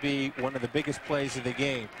getting to be one of the biggest plays of the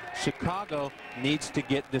game. Chicago needs to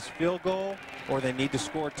get this field goal or they need to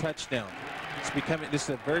score a touchdown. This is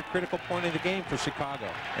a very critical point of the game for Chicago,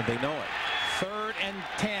 and they know it. 3rd and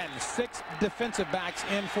 10, 6 defensive backs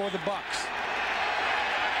in for the Bucs.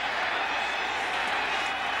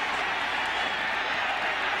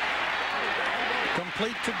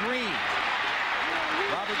 Complete to Green.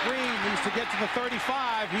 Robert Green needs to get to the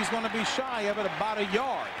 35. He's going to be shy of it about a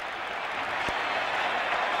yard.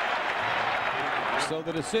 So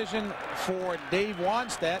the decision for Dave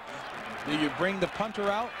Wannstedt, do you bring the punter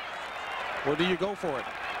out or do you go for it?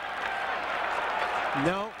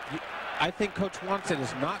 No, I think Coach Wannstedt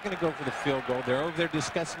is not going to go for the field goal. They're over there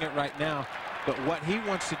discussing it right now. But what he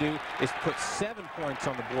wants to do is put 7 points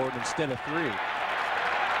on the board instead of 3.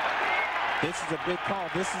 This is a big call.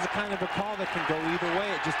 This is a kind of a call that can go either way.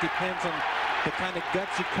 It just depends on the kind of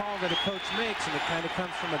gutsy call that a coach makes, and it kind of comes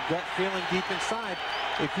from a gut feeling deep inside.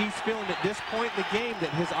 If he's feeling at this point in the game that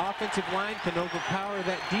his offensive line can overpower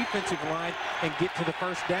that defensive line and get to the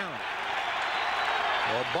first down.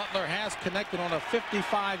 Well, Butler has connected on a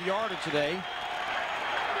 55-yarder today.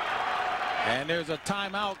 And there's a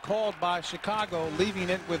timeout called by Chicago, leaving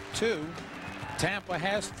it with 2. Tampa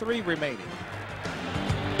has 3 remaining.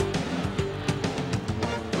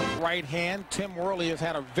 Right hand, Tim Worley has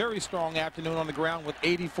had a very strong afternoon on the ground with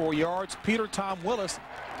 84 yards. Peter Tom Willis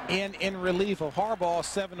in relief of Harbaugh,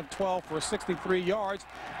 7 of 12 for 63 yards.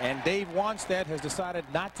 And Dave Wannstedt has decided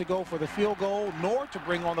not to go for the field goal nor to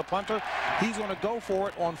bring on the punter. He's going to go for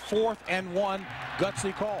it on 4th and 1.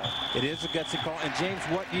 Gutsy call. It is a gutsy call. And James,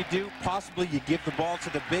 what you do, possibly you give the ball to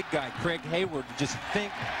the big guy, Craig Hayward, just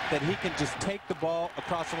think that he can just take the ball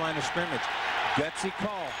across the line of scrimmage. Gutsy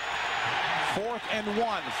call. 4th and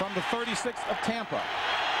 1 from the 36 of Tampa.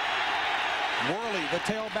 Worley, the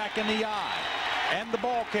tailback in the eye, and the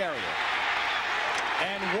ball carrier.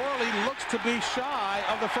 And Worley looks to be shy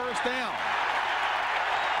of the first down.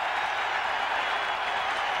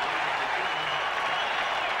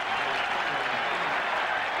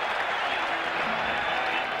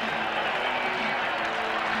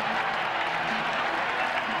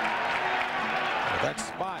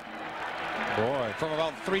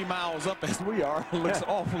 miles up as we are. Looks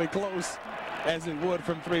awfully close, as it would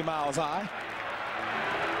from 3 miles high.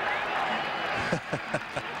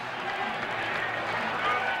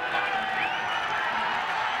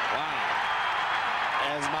 Wow.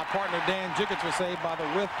 As my partner Dan Jickets would say, by the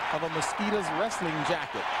width of a mosquito's wrestling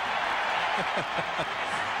jacket.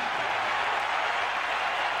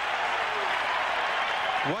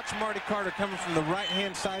 Watch Marty Carter coming from the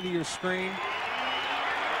right-hand side of your screen.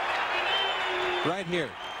 Right here.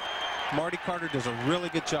 Marty Carter does a really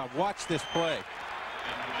good job. Watch this play.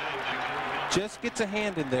 Just gets a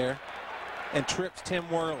hand in there and trips Tim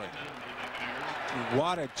Worley.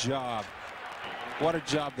 What a job. What a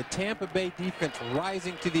job. The Tampa Bay defense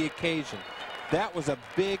rising to the occasion. That was a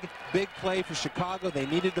big, big play for Chicago. They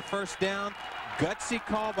needed the first down. Gutsy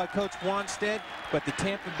call by Coach Wanstead, but the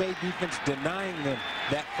Tampa Bay defense denying them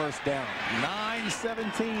that first down.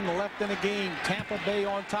 9:17 left in the game. Tampa Bay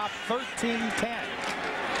on top, 13-10.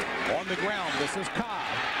 On the ground, this is Cobb.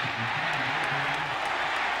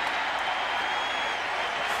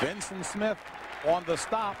 Vincent Smith on the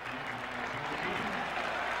stop.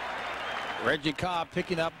 Reggie Cobb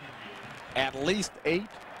picking up at least 8.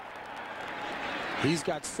 He's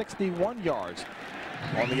got 61 yards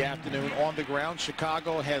on the afternoon on the ground.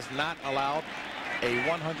 Chicago has not allowed a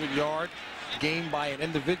 100-yard game by an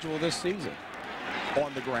individual this season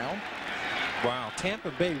on the ground. Wow,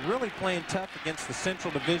 Tampa Bay really playing tough against the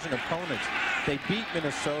Central Division opponents. They beat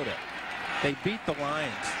Minnesota. They beat the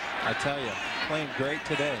Lions. I tell you, playing great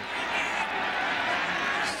today.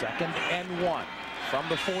 2nd and 1 from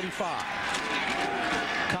the 45.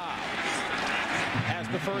 Cobb has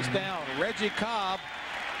the first down. Reggie Cobb,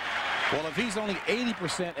 well, if he's only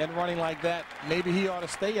 80% and running like that, maybe he ought to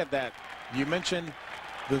stay at that. You mentioned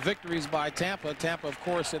the victories by Tampa. Tampa, of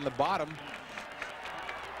course, in the bottom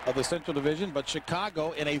of the Central Division, but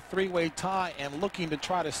Chicago in a 3-way tie and looking to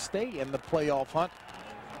try to stay in the playoff hunt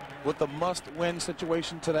with the must-win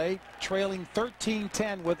situation today, trailing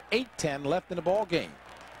 13-10 with 8:10 left in the ball game.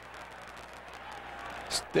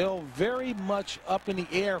 Still very much up in the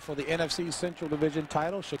air for the NFC Central Division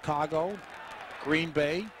title. Chicago, Green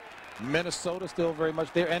Bay, Minnesota still very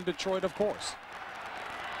much there, and Detroit, of course.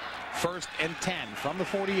 1st and 10 from the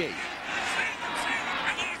 48.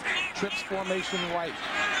 Trips formation right.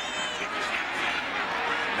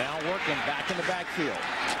 Now working back in the backfield.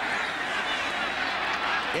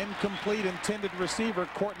 Incomplete intended receiver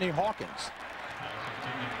Courtney Hawkins.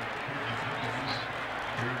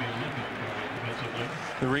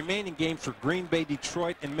 The remaining games for Green Bay,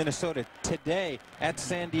 Detroit, and Minnesota today at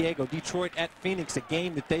San Diego. Detroit at Phoenix, a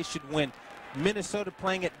game that they should win. Minnesota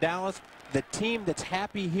playing at Dallas. The team that's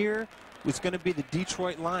happy here was going to be the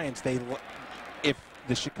Detroit Lions. If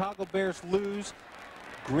the Chicago Bears lose,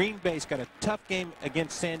 Green Bay's got a tough game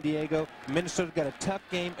against San Diego. Minnesota's got a tough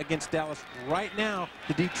game against Dallas. Right now,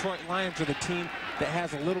 the Detroit Lions are the team that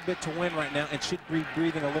has a little bit to win right now and should be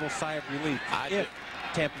breathing a little sigh of relief if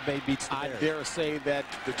Tampa Bay beats the Bears. I dare say that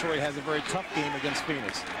Detroit has a very tough game against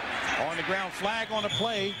Phoenix. On the ground, flag on the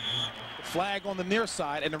play, flag on the near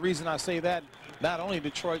side, and the reason I say that, not only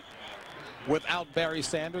Detroit without Barry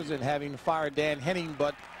Sanders and having fired Dan Henning,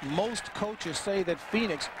 but most coaches say that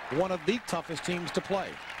Phoenix, one of the toughest teams to play.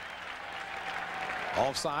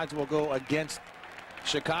 Offsides will go against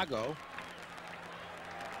Chicago.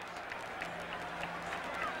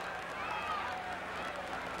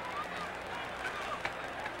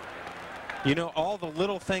 You know, all the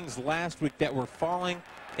little things last week that were falling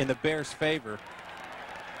in the Bears' favor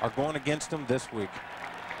are going against them this week.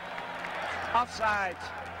 Offsides.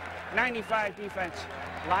 95 defense.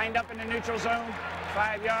 Lined up in the neutral zone.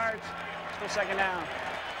 5 yards. Still 2nd down.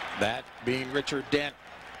 That being Richard Dent.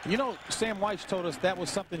 You know, Sam Weich told us that was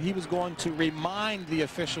something he was going to remind the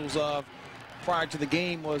officials of prior to the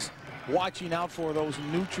game, was watching out for those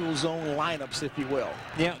neutral zone lineups, if you will.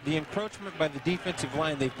 Yeah, the encroachment by the defensive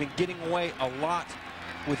line, they've been getting away a lot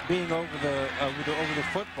with being over the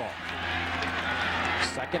football.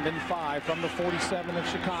 2nd and 5 from the 47 of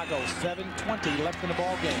Chicago. 7:20 left in the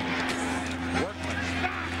ball game. Workman.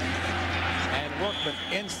 And Workman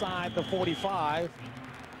inside the 45.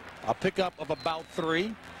 A pickup of about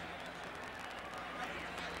 3.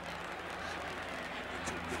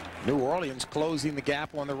 New Orleans closing the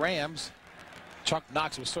gap on the Rams. Chuck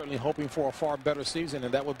Knox was certainly hoping for a far better season,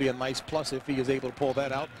 and that would be a nice plus if he is able to pull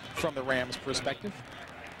that out from the Rams' perspective.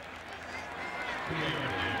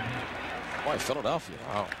 Boy, Philadelphia,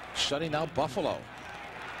 wow, shutting out Buffalo.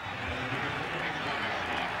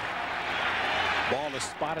 Ball is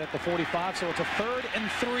spotted at the 45, so it's a 3rd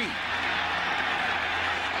and 3.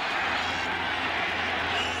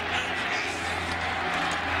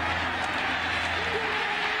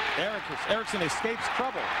 Erickson escapes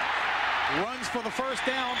trouble. Runs for the first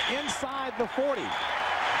down inside the 40.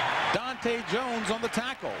 Dante Jones on the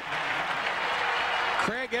tackle.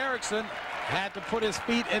 Craig Erickson had to put his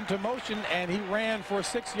feet into motion, and he ran for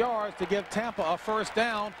 6 yards to give Tampa a first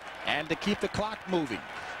down and to keep the clock moving.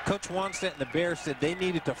 Coach Wanstead and the Bears said they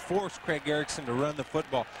needed to force Craig Erickson to run the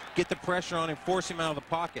football, get the pressure on him, force him out of the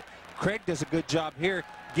pocket. Craig does a good job here,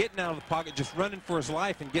 getting out of the pocket, just running for his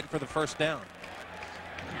life and getting for the first down.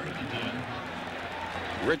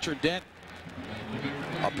 Richard Dent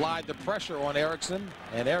applied the pressure on Erickson,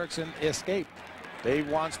 and Erickson escaped. Dave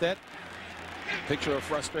Wanstead, picture of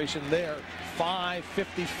frustration there.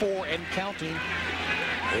 5:54 and counting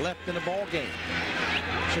left in the ball game.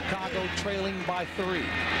 Chicago trailing by 3.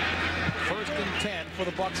 1st and 10 for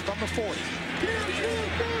the Bucs from the 40.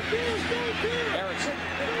 Erickson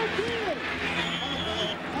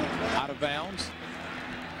out of bounds.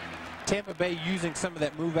 Tampa Bay using some of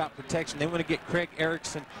that move-out protection. They want to get Craig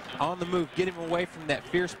Erickson on the move, get him away from that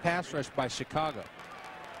fierce pass rush by Chicago.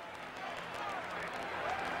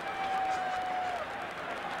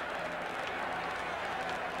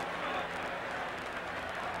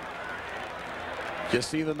 You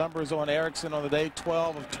see the numbers on Erickson on the day.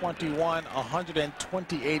 12 of 21,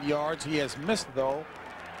 128 yards. He has missed, though,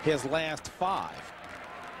 his last 5.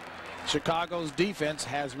 Chicago's defense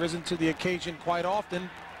has risen to the occasion quite often.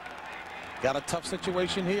 Got a tough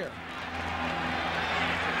situation here.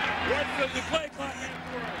 What does the play clock have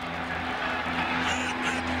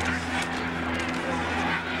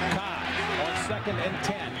Cobb on 2nd and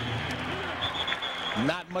 10.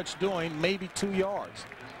 Not much doing, maybe 2 yards.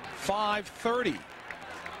 5:30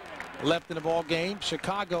 left in the ball game.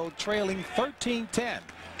 Chicago trailing 13-10.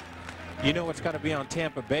 You know what's got to be on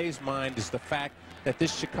Tampa Bay's mind is the fact that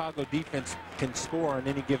this Chicago defense can score on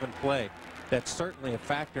any given play. That's certainly a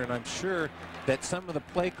factor, and I'm sure that some of the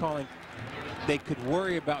play calling, they could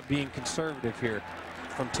worry about being conservative here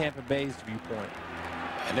from Tampa Bay's viewpoint.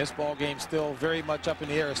 And this ball game still very much up in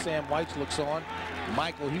the air as Sam White looks on.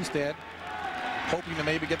 Michael Husted hoping to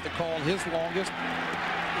maybe get the call his longest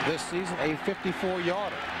this season, a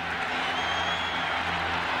 54-yarder.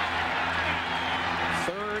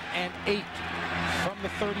 3rd and 8 from the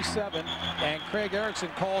 37, and Craig Erickson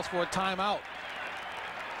calls for a timeout.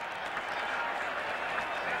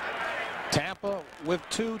 Tampa with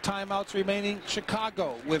 2 timeouts remaining.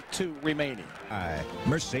 Chicago with 2 remaining.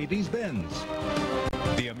 Mercedes-Benz.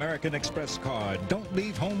 The American Express card. Don't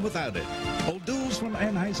leave home without it. O'Doul's from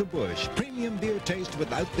Anheuser-Busch. Premium beer taste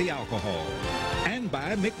without the alcohol. And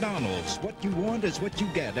by McDonald's. What you want is what you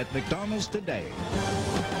get at McDonald's today.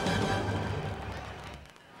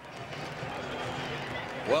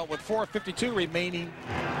 Well, with 4:52 remaining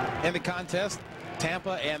in the contest,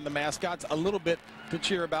 Tampa and the mascots a little bit to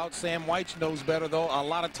cheer about. Sam White knows better, though. A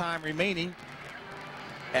lot of time remaining,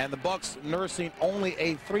 and the Bucs nursing only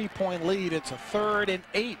a 3-point lead. It's a 3rd and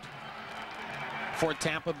 8 for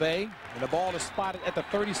Tampa Bay, and the ball is spotted at the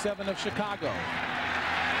 37 of Chicago.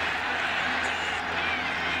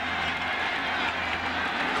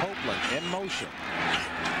 Copeland in motion.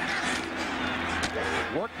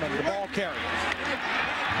 Workman, the ball carrier.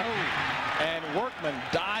 And Workman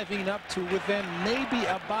diving up to within maybe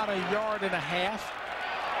about 1.5 yards.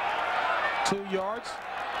 2 yards.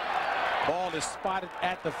 Ball is spotted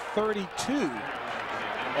at the 32.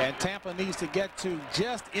 And Tampa needs to get to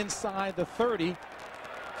just inside the 30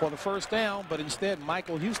 for the first down. But instead,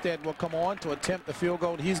 Michael Husted will come on to attempt the field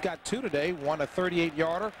goal. He's got 2 today. One a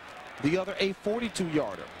 38-yarder, the other a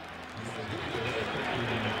 42-yarder.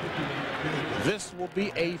 This will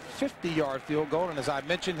be a 50-yard field goal, and as I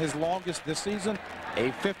mentioned, his longest this season,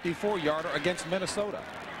 a 54-yarder against Minnesota.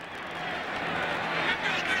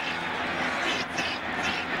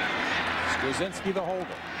 Straczynski the holder.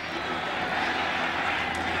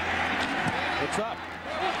 It's up,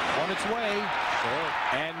 on its way,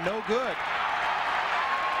 and no good.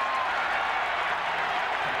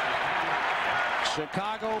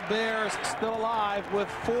 Chicago Bears still alive with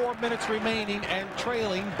 4 minutes remaining and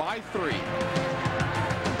trailing by 3.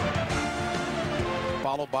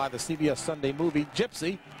 Followed by the CBS Sunday movie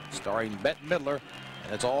Gypsy, starring Bette Midler,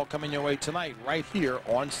 and it's all coming your way tonight right here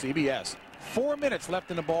on CBS. 4 minutes left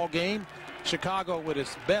in the ball game. Chicago with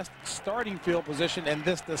its best starting field position in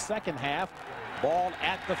this, the second half. Ball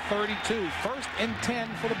at the 32. 1st and 10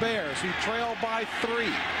 for the Bears, who trail by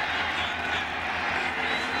 3.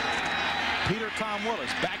 Peter Tom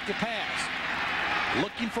Willis back to pass.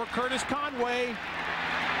 Looking for Curtis Conway.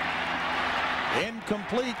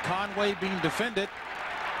 Incomplete. Conway being defended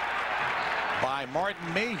by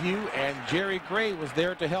Martin Mayhew, and Jerry Gray was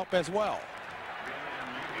there to help as well.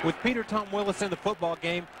 With Peter Tom Willis in the football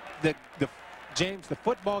game, James, the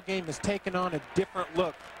football game has taken on a different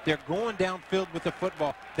look. They're going downfield with the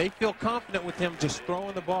football. They feel confident with him just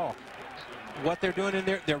throwing the ball. What they're doing in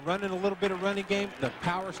there, they're running a little bit of running game, the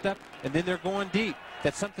power stuff, and then they're going deep.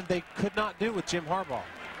 That's something they could not do with Jim Harbaugh.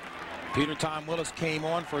 Peter Tom Willis came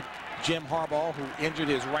on for Jim Harbaugh, who injured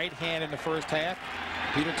his right hand in the first half.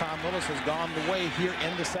 Peter Tom Willis has gone the way here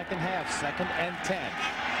in the second half. 2nd and 10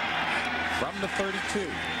 from the 32.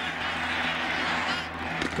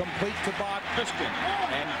 Complete to Bob Christian,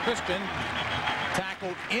 and Christian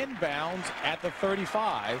tackled inbounds at the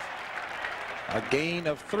 35. A gain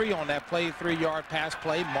of 3 on that play, 3-yard pass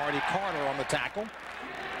play. Marty Carter on the tackle.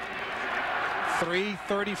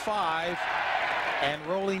 3:35 and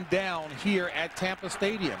rolling down here at Tampa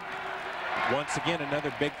Stadium. Once again,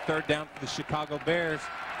 another big 3rd down for the Chicago Bears.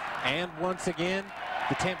 And once again,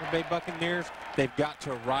 the Tampa Bay Buccaneers, they've got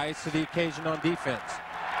to rise to the occasion on defense.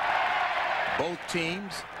 Both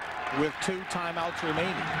teams with 2 timeouts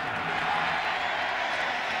remaining.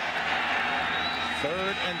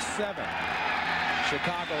 3rd and 7.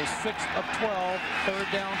 Chicago 6 of 12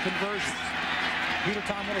 3rd down conversions. Peter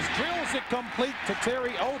Tom Willis drills it complete to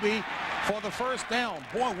Terry Obie for the 1st down.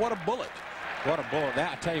 Boy, what a bullet. What a bullet.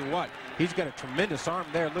 That, I tell you what, he's got a tremendous arm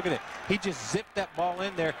there. Look at it. He just zipped that ball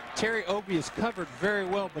in there. Terry Obie is covered very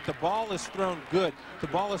well, but the ball is thrown good. The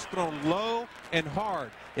ball is thrown low and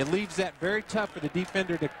hard. It leaves that very tough for the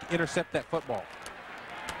defender to intercept that football.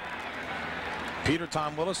 Peter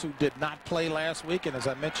Tom Willis, who did not play last week, and as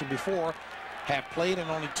I mentioned before, have played in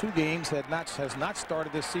only 2 games, has not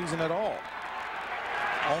started this season at all.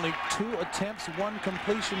 Only 2 attempts, 1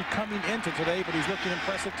 completion coming into today, but he's looking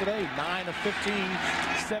impressive today. 9 of 15,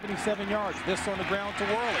 77 yards. This on the ground to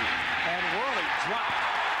Worley, and Worley dropped.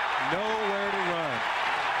 Nowhere to run.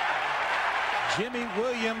 Jimmy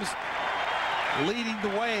Williams leading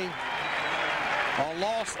the way. A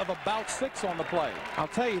loss of about 6 on the play. I'll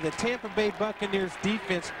tell you, the Tampa Bay Buccaneers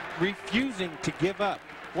defense refusing to give up.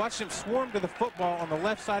 Watch them swarm to the football on the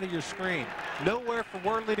left side of your screen. Nowhere for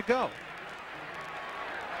Worley to go.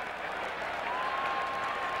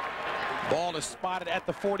 Ball is spotted at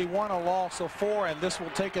the 41, a loss of 4, and this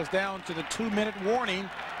will take us down to the 2-minute warning.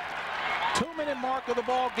 2-minute mark of the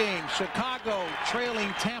ball game. Chicago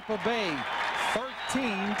trailing Tampa Bay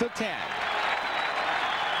 13-10.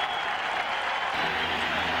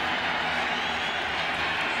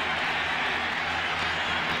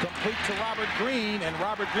 Complete to Robert Green, and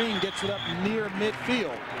Robert Green gets it up near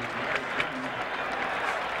midfield.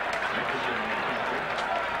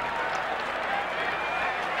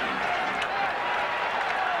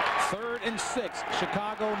 And 6.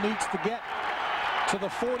 Chicago needs to get to the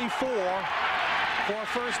 44 for a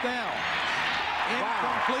 1st down.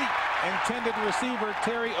 Incomplete. Intended receiver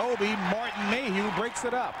Terry Obie. Martin Mayhew breaks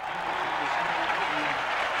it up.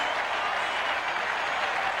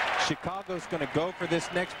 Chicago's going to go for this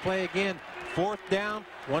next play again. 4th down.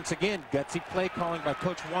 Once again, gutsy play calling by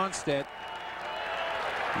Coach Wanstead.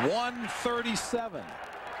 1:37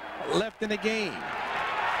 left in the game.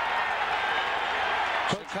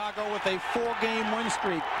 Chicago with a 4-game win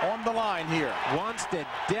streak on the line here. Wanstead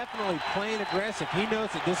definitely playing aggressive. He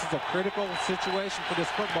knows that this is a critical situation for this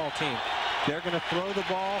football team. They're going to throw the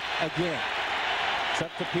ball again. It's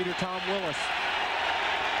up to Peter Tom Willis.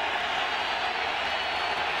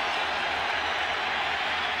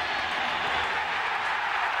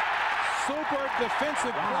 Super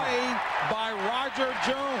defensive play by Roger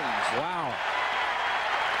Jones. Wow.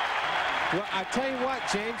 Well, I tell you what,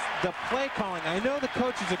 James, the play calling, I know the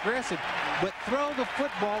coach is aggressive, but throw the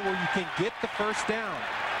football where you can get the 1st down.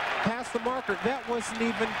 Pass the marker. That wasn't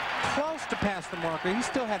even close to pass the marker. He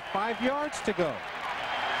still had 5 yards to go.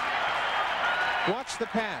 Watch the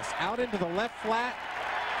pass. Out into the left flat.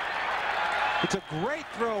 It's a great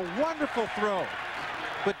throw, wonderful throw.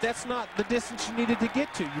 But that's not the distance you needed to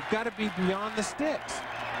get to. You've got to be beyond the sticks.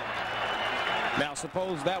 Now,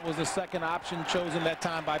 suppose that was the 2nd option chosen that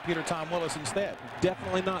time by Peter Tom Willis instead.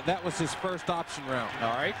 Definitely not. That was his 1st option route.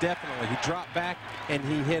 All right. Definitely. He dropped back and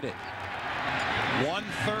he hit it.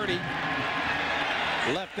 1:30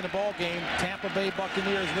 left in the ball game. Tampa Bay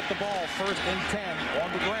Buccaneers with the ball. 1st and 10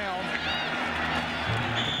 on the ground.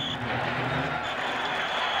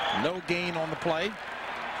 No gain on the play.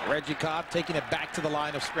 Reggie Cobb taking it back to the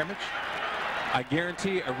line of scrimmage. I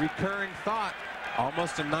guarantee a recurring thought,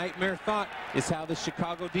 almost a nightmare thought, is how the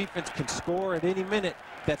Chicago defense can score at any minute.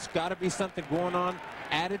 That's got to be something going on.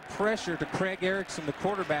 Added pressure to Craig Erickson, the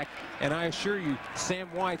quarterback, and I assure you, Sam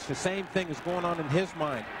White's, the same thing is going on in his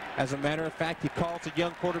mind. As a matter of fact, he calls a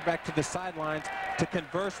young quarterback to the sidelines to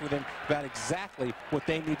converse with him about exactly what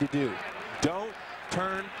they need to do. Don't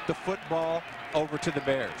turn the football over to the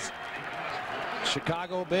Bears.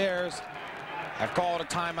 Chicago Bears have called a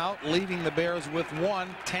timeout, leaving the Bears with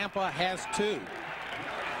 1. Tampa has 2.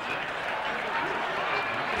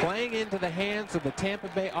 Playing into the hands of the Tampa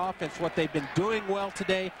Bay offense, what they've been doing well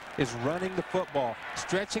today is running the football,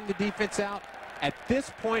 stretching the defense out. At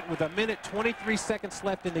this point, with 1:23 seconds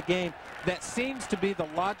left in the game, that seems to be the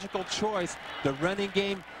logical choice. The running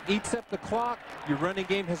game eats up the clock. Your running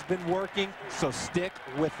game has been working, so stick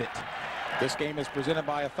with it. This game is presented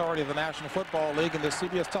by authority of the National Football League, and the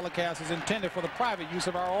CBS telecast is intended for the private use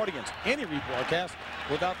of our audience. Any rebroadcast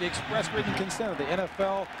without the express written consent of the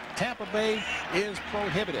NFL, Tampa Bay, is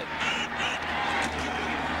prohibited.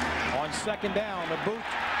 On second down, the boot,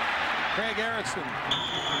 Craig Erickson.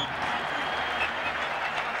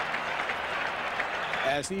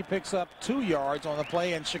 As he picks up 2 yards on the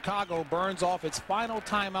play, and Chicago burns off its final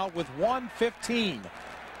timeout with 1:15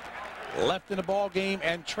 left in the ball game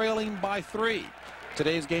and trailing by 3.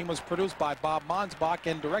 Today's game was produced by Bob Monsbach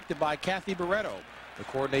and directed by Kathy Barretto. The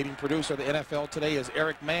coordinating producer of the NFL Today is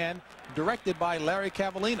Eric Mann, directed by Larry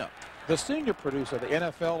Cavallina. The senior producer of the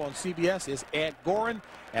NFL on CBS is Ed Gorin,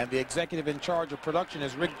 and the executive in charge of production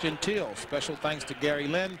is Rick Gentile. Special thanks to Gary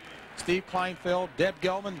Lynn, Steve Kleinfeld, Deb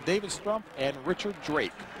Gelman, David Strump, and Richard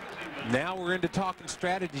Drake. Now we're into talking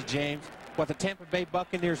strategy, James. What the Tampa Bay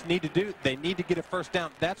Buccaneers need to do, they need to get a first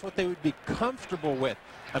down. That's what they would be comfortable with.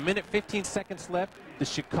 1:15 seconds left. The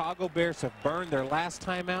Chicago Bears have burned their last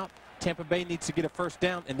timeout. Tampa Bay needs to get a first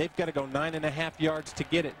down, and they've got to go 9.5 yards to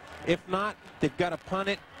get it. If not, they've got to punt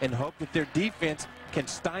it and hope that their defense can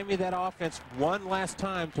stymie that offense one last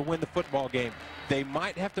time to win the football game. They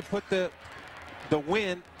might have to put the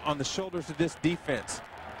win on the shoulders of this defense.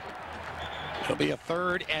 It'll be a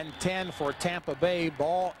 3rd and 10 for Tampa Bay.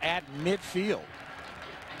 Ball at midfield.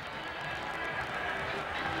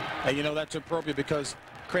 And you know that's appropriate because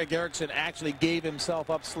Craig Erickson actually gave himself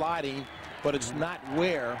up sliding, but it's not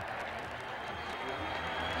where.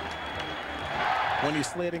 When he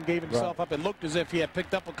slid and gave himself up, it looked as if he had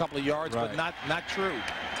picked up a couple of yards, but not true.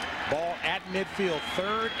 Ball at midfield,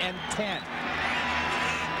 3rd and 10.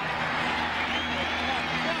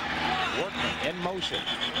 Workman in motion.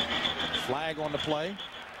 Flag on the play.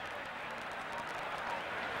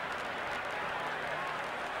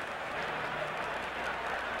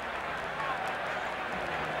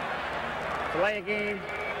 Delay a game,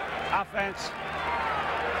 offense,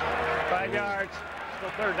 5 yards,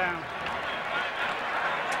 still 3rd down.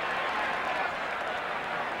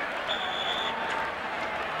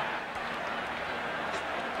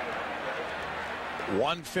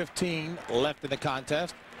 $1:15 left in the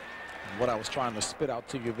contest. What I was trying to spit out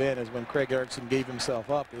to you then is when Craig Erickson gave himself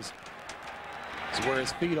up is where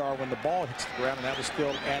his feet are when the ball hits the ground, and that was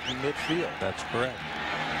still at midfield. That's correct.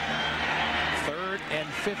 3rd and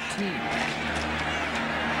 15.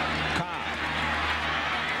 Cobb.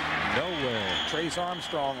 Nowhere. Trace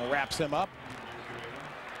Armstrong wraps him up.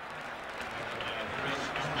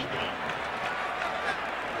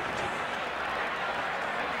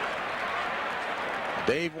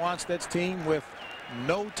 Dave Wanstead's team with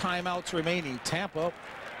no timeouts remaining. Tampa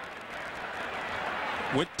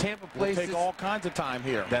will take all kinds of time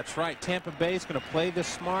here. That's right. Tampa Bay is going to play this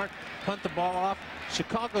smart, punt the ball off.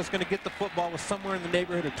 Chicago's going to get the football with somewhere in the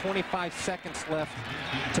neighborhood of 25 seconds left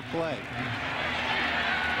to play.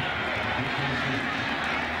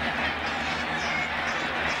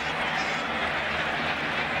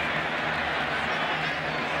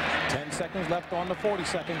 Seconds left on the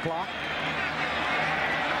 40-second clock.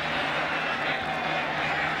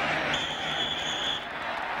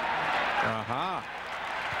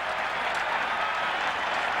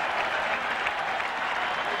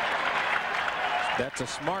 That's a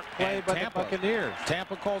smart play by the Buccaneers.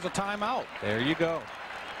 Tampa calls a timeout. There you go.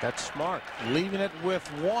 That's smart. Leaving it with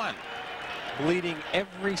 1. Bleeding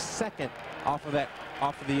every second off of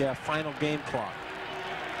the final game clock.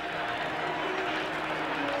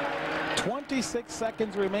 26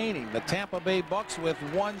 seconds remaining. The Tampa Bay Bucks with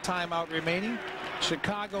 1 timeout remaining.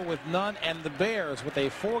 Chicago with none, and the Bears with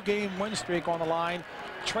a 4-game win streak on the line,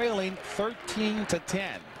 trailing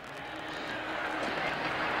 13-10.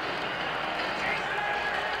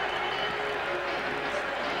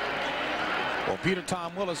 Well, Peter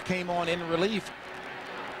Tom Willis came on in relief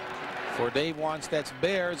for Dave Wanstead's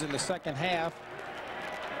Bears in the second half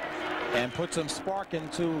and put some spark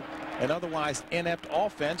into an otherwise inept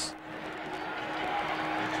offense.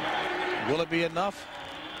 Will it be enough?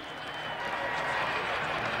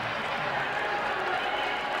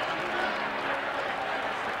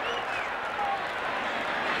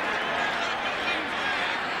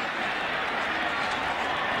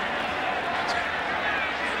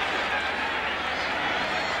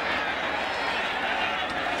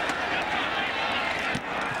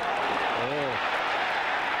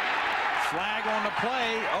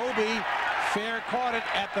 play. Obi fair caught it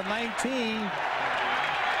at the 19.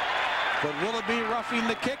 But will it be roughing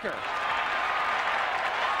the kicker?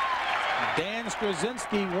 Dan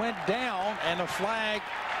Straczynski went down, and a flag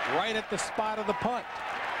right at the spot of the punt.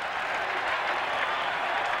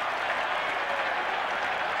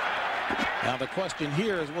 Now the question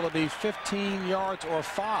here is, will it be 15 yards or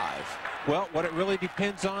 5? Well, what it really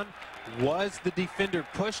depends on, was the defender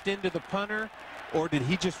pushed into the punter, or did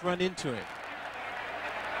he just run into him?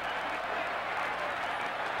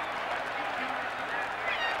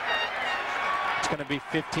 It's going to be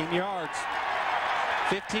 15 yards.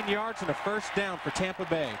 15 yards and a first down for Tampa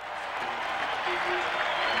Bay.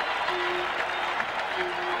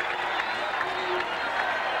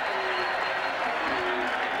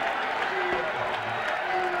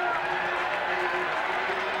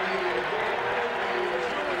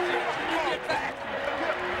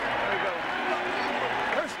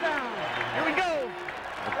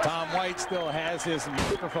 White still has his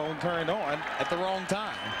microphone turned on at the wrong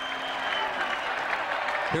time.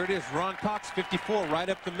 Here it is, Ron Cox, 54, right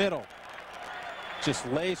up the middle. Just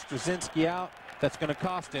lays Straczynski out. That's going to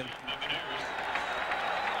cost him.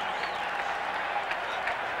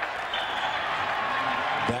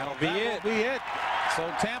 That'll be it. So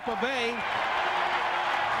Tampa Bay,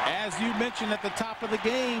 as you mentioned at the top of the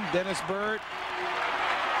game, Dennis Byrd,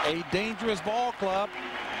 a dangerous ball club.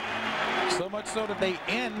 So much so that they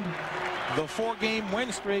end the 4-game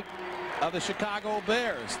win streak of the Chicago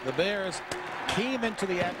Bears. The Bears came into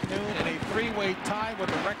the afternoon in a 3-way tie with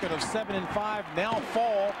a record of 7-5, now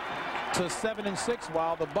fall to 7-6,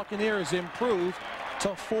 while the Buccaneers improved to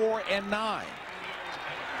 4-9.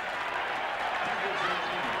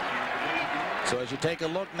 So as you take a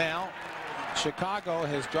look now, Chicago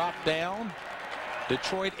has dropped down.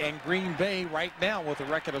 Detroit and Green Bay right now with a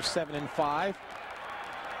record of 7-5.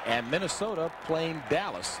 And Minnesota playing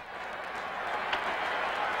Dallas.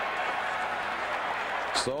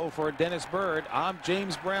 So for Dennis Byrd, I'm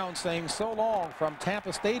James Brown saying so long from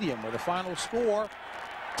Tampa Stadium, where the final score,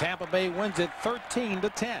 Tampa Bay wins it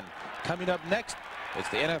 13-10. Coming up next, it's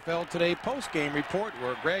the NFL Today post-game report,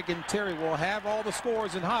 where Greg and Terry will have all the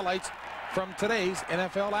scores and highlights from today's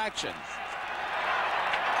NFL action.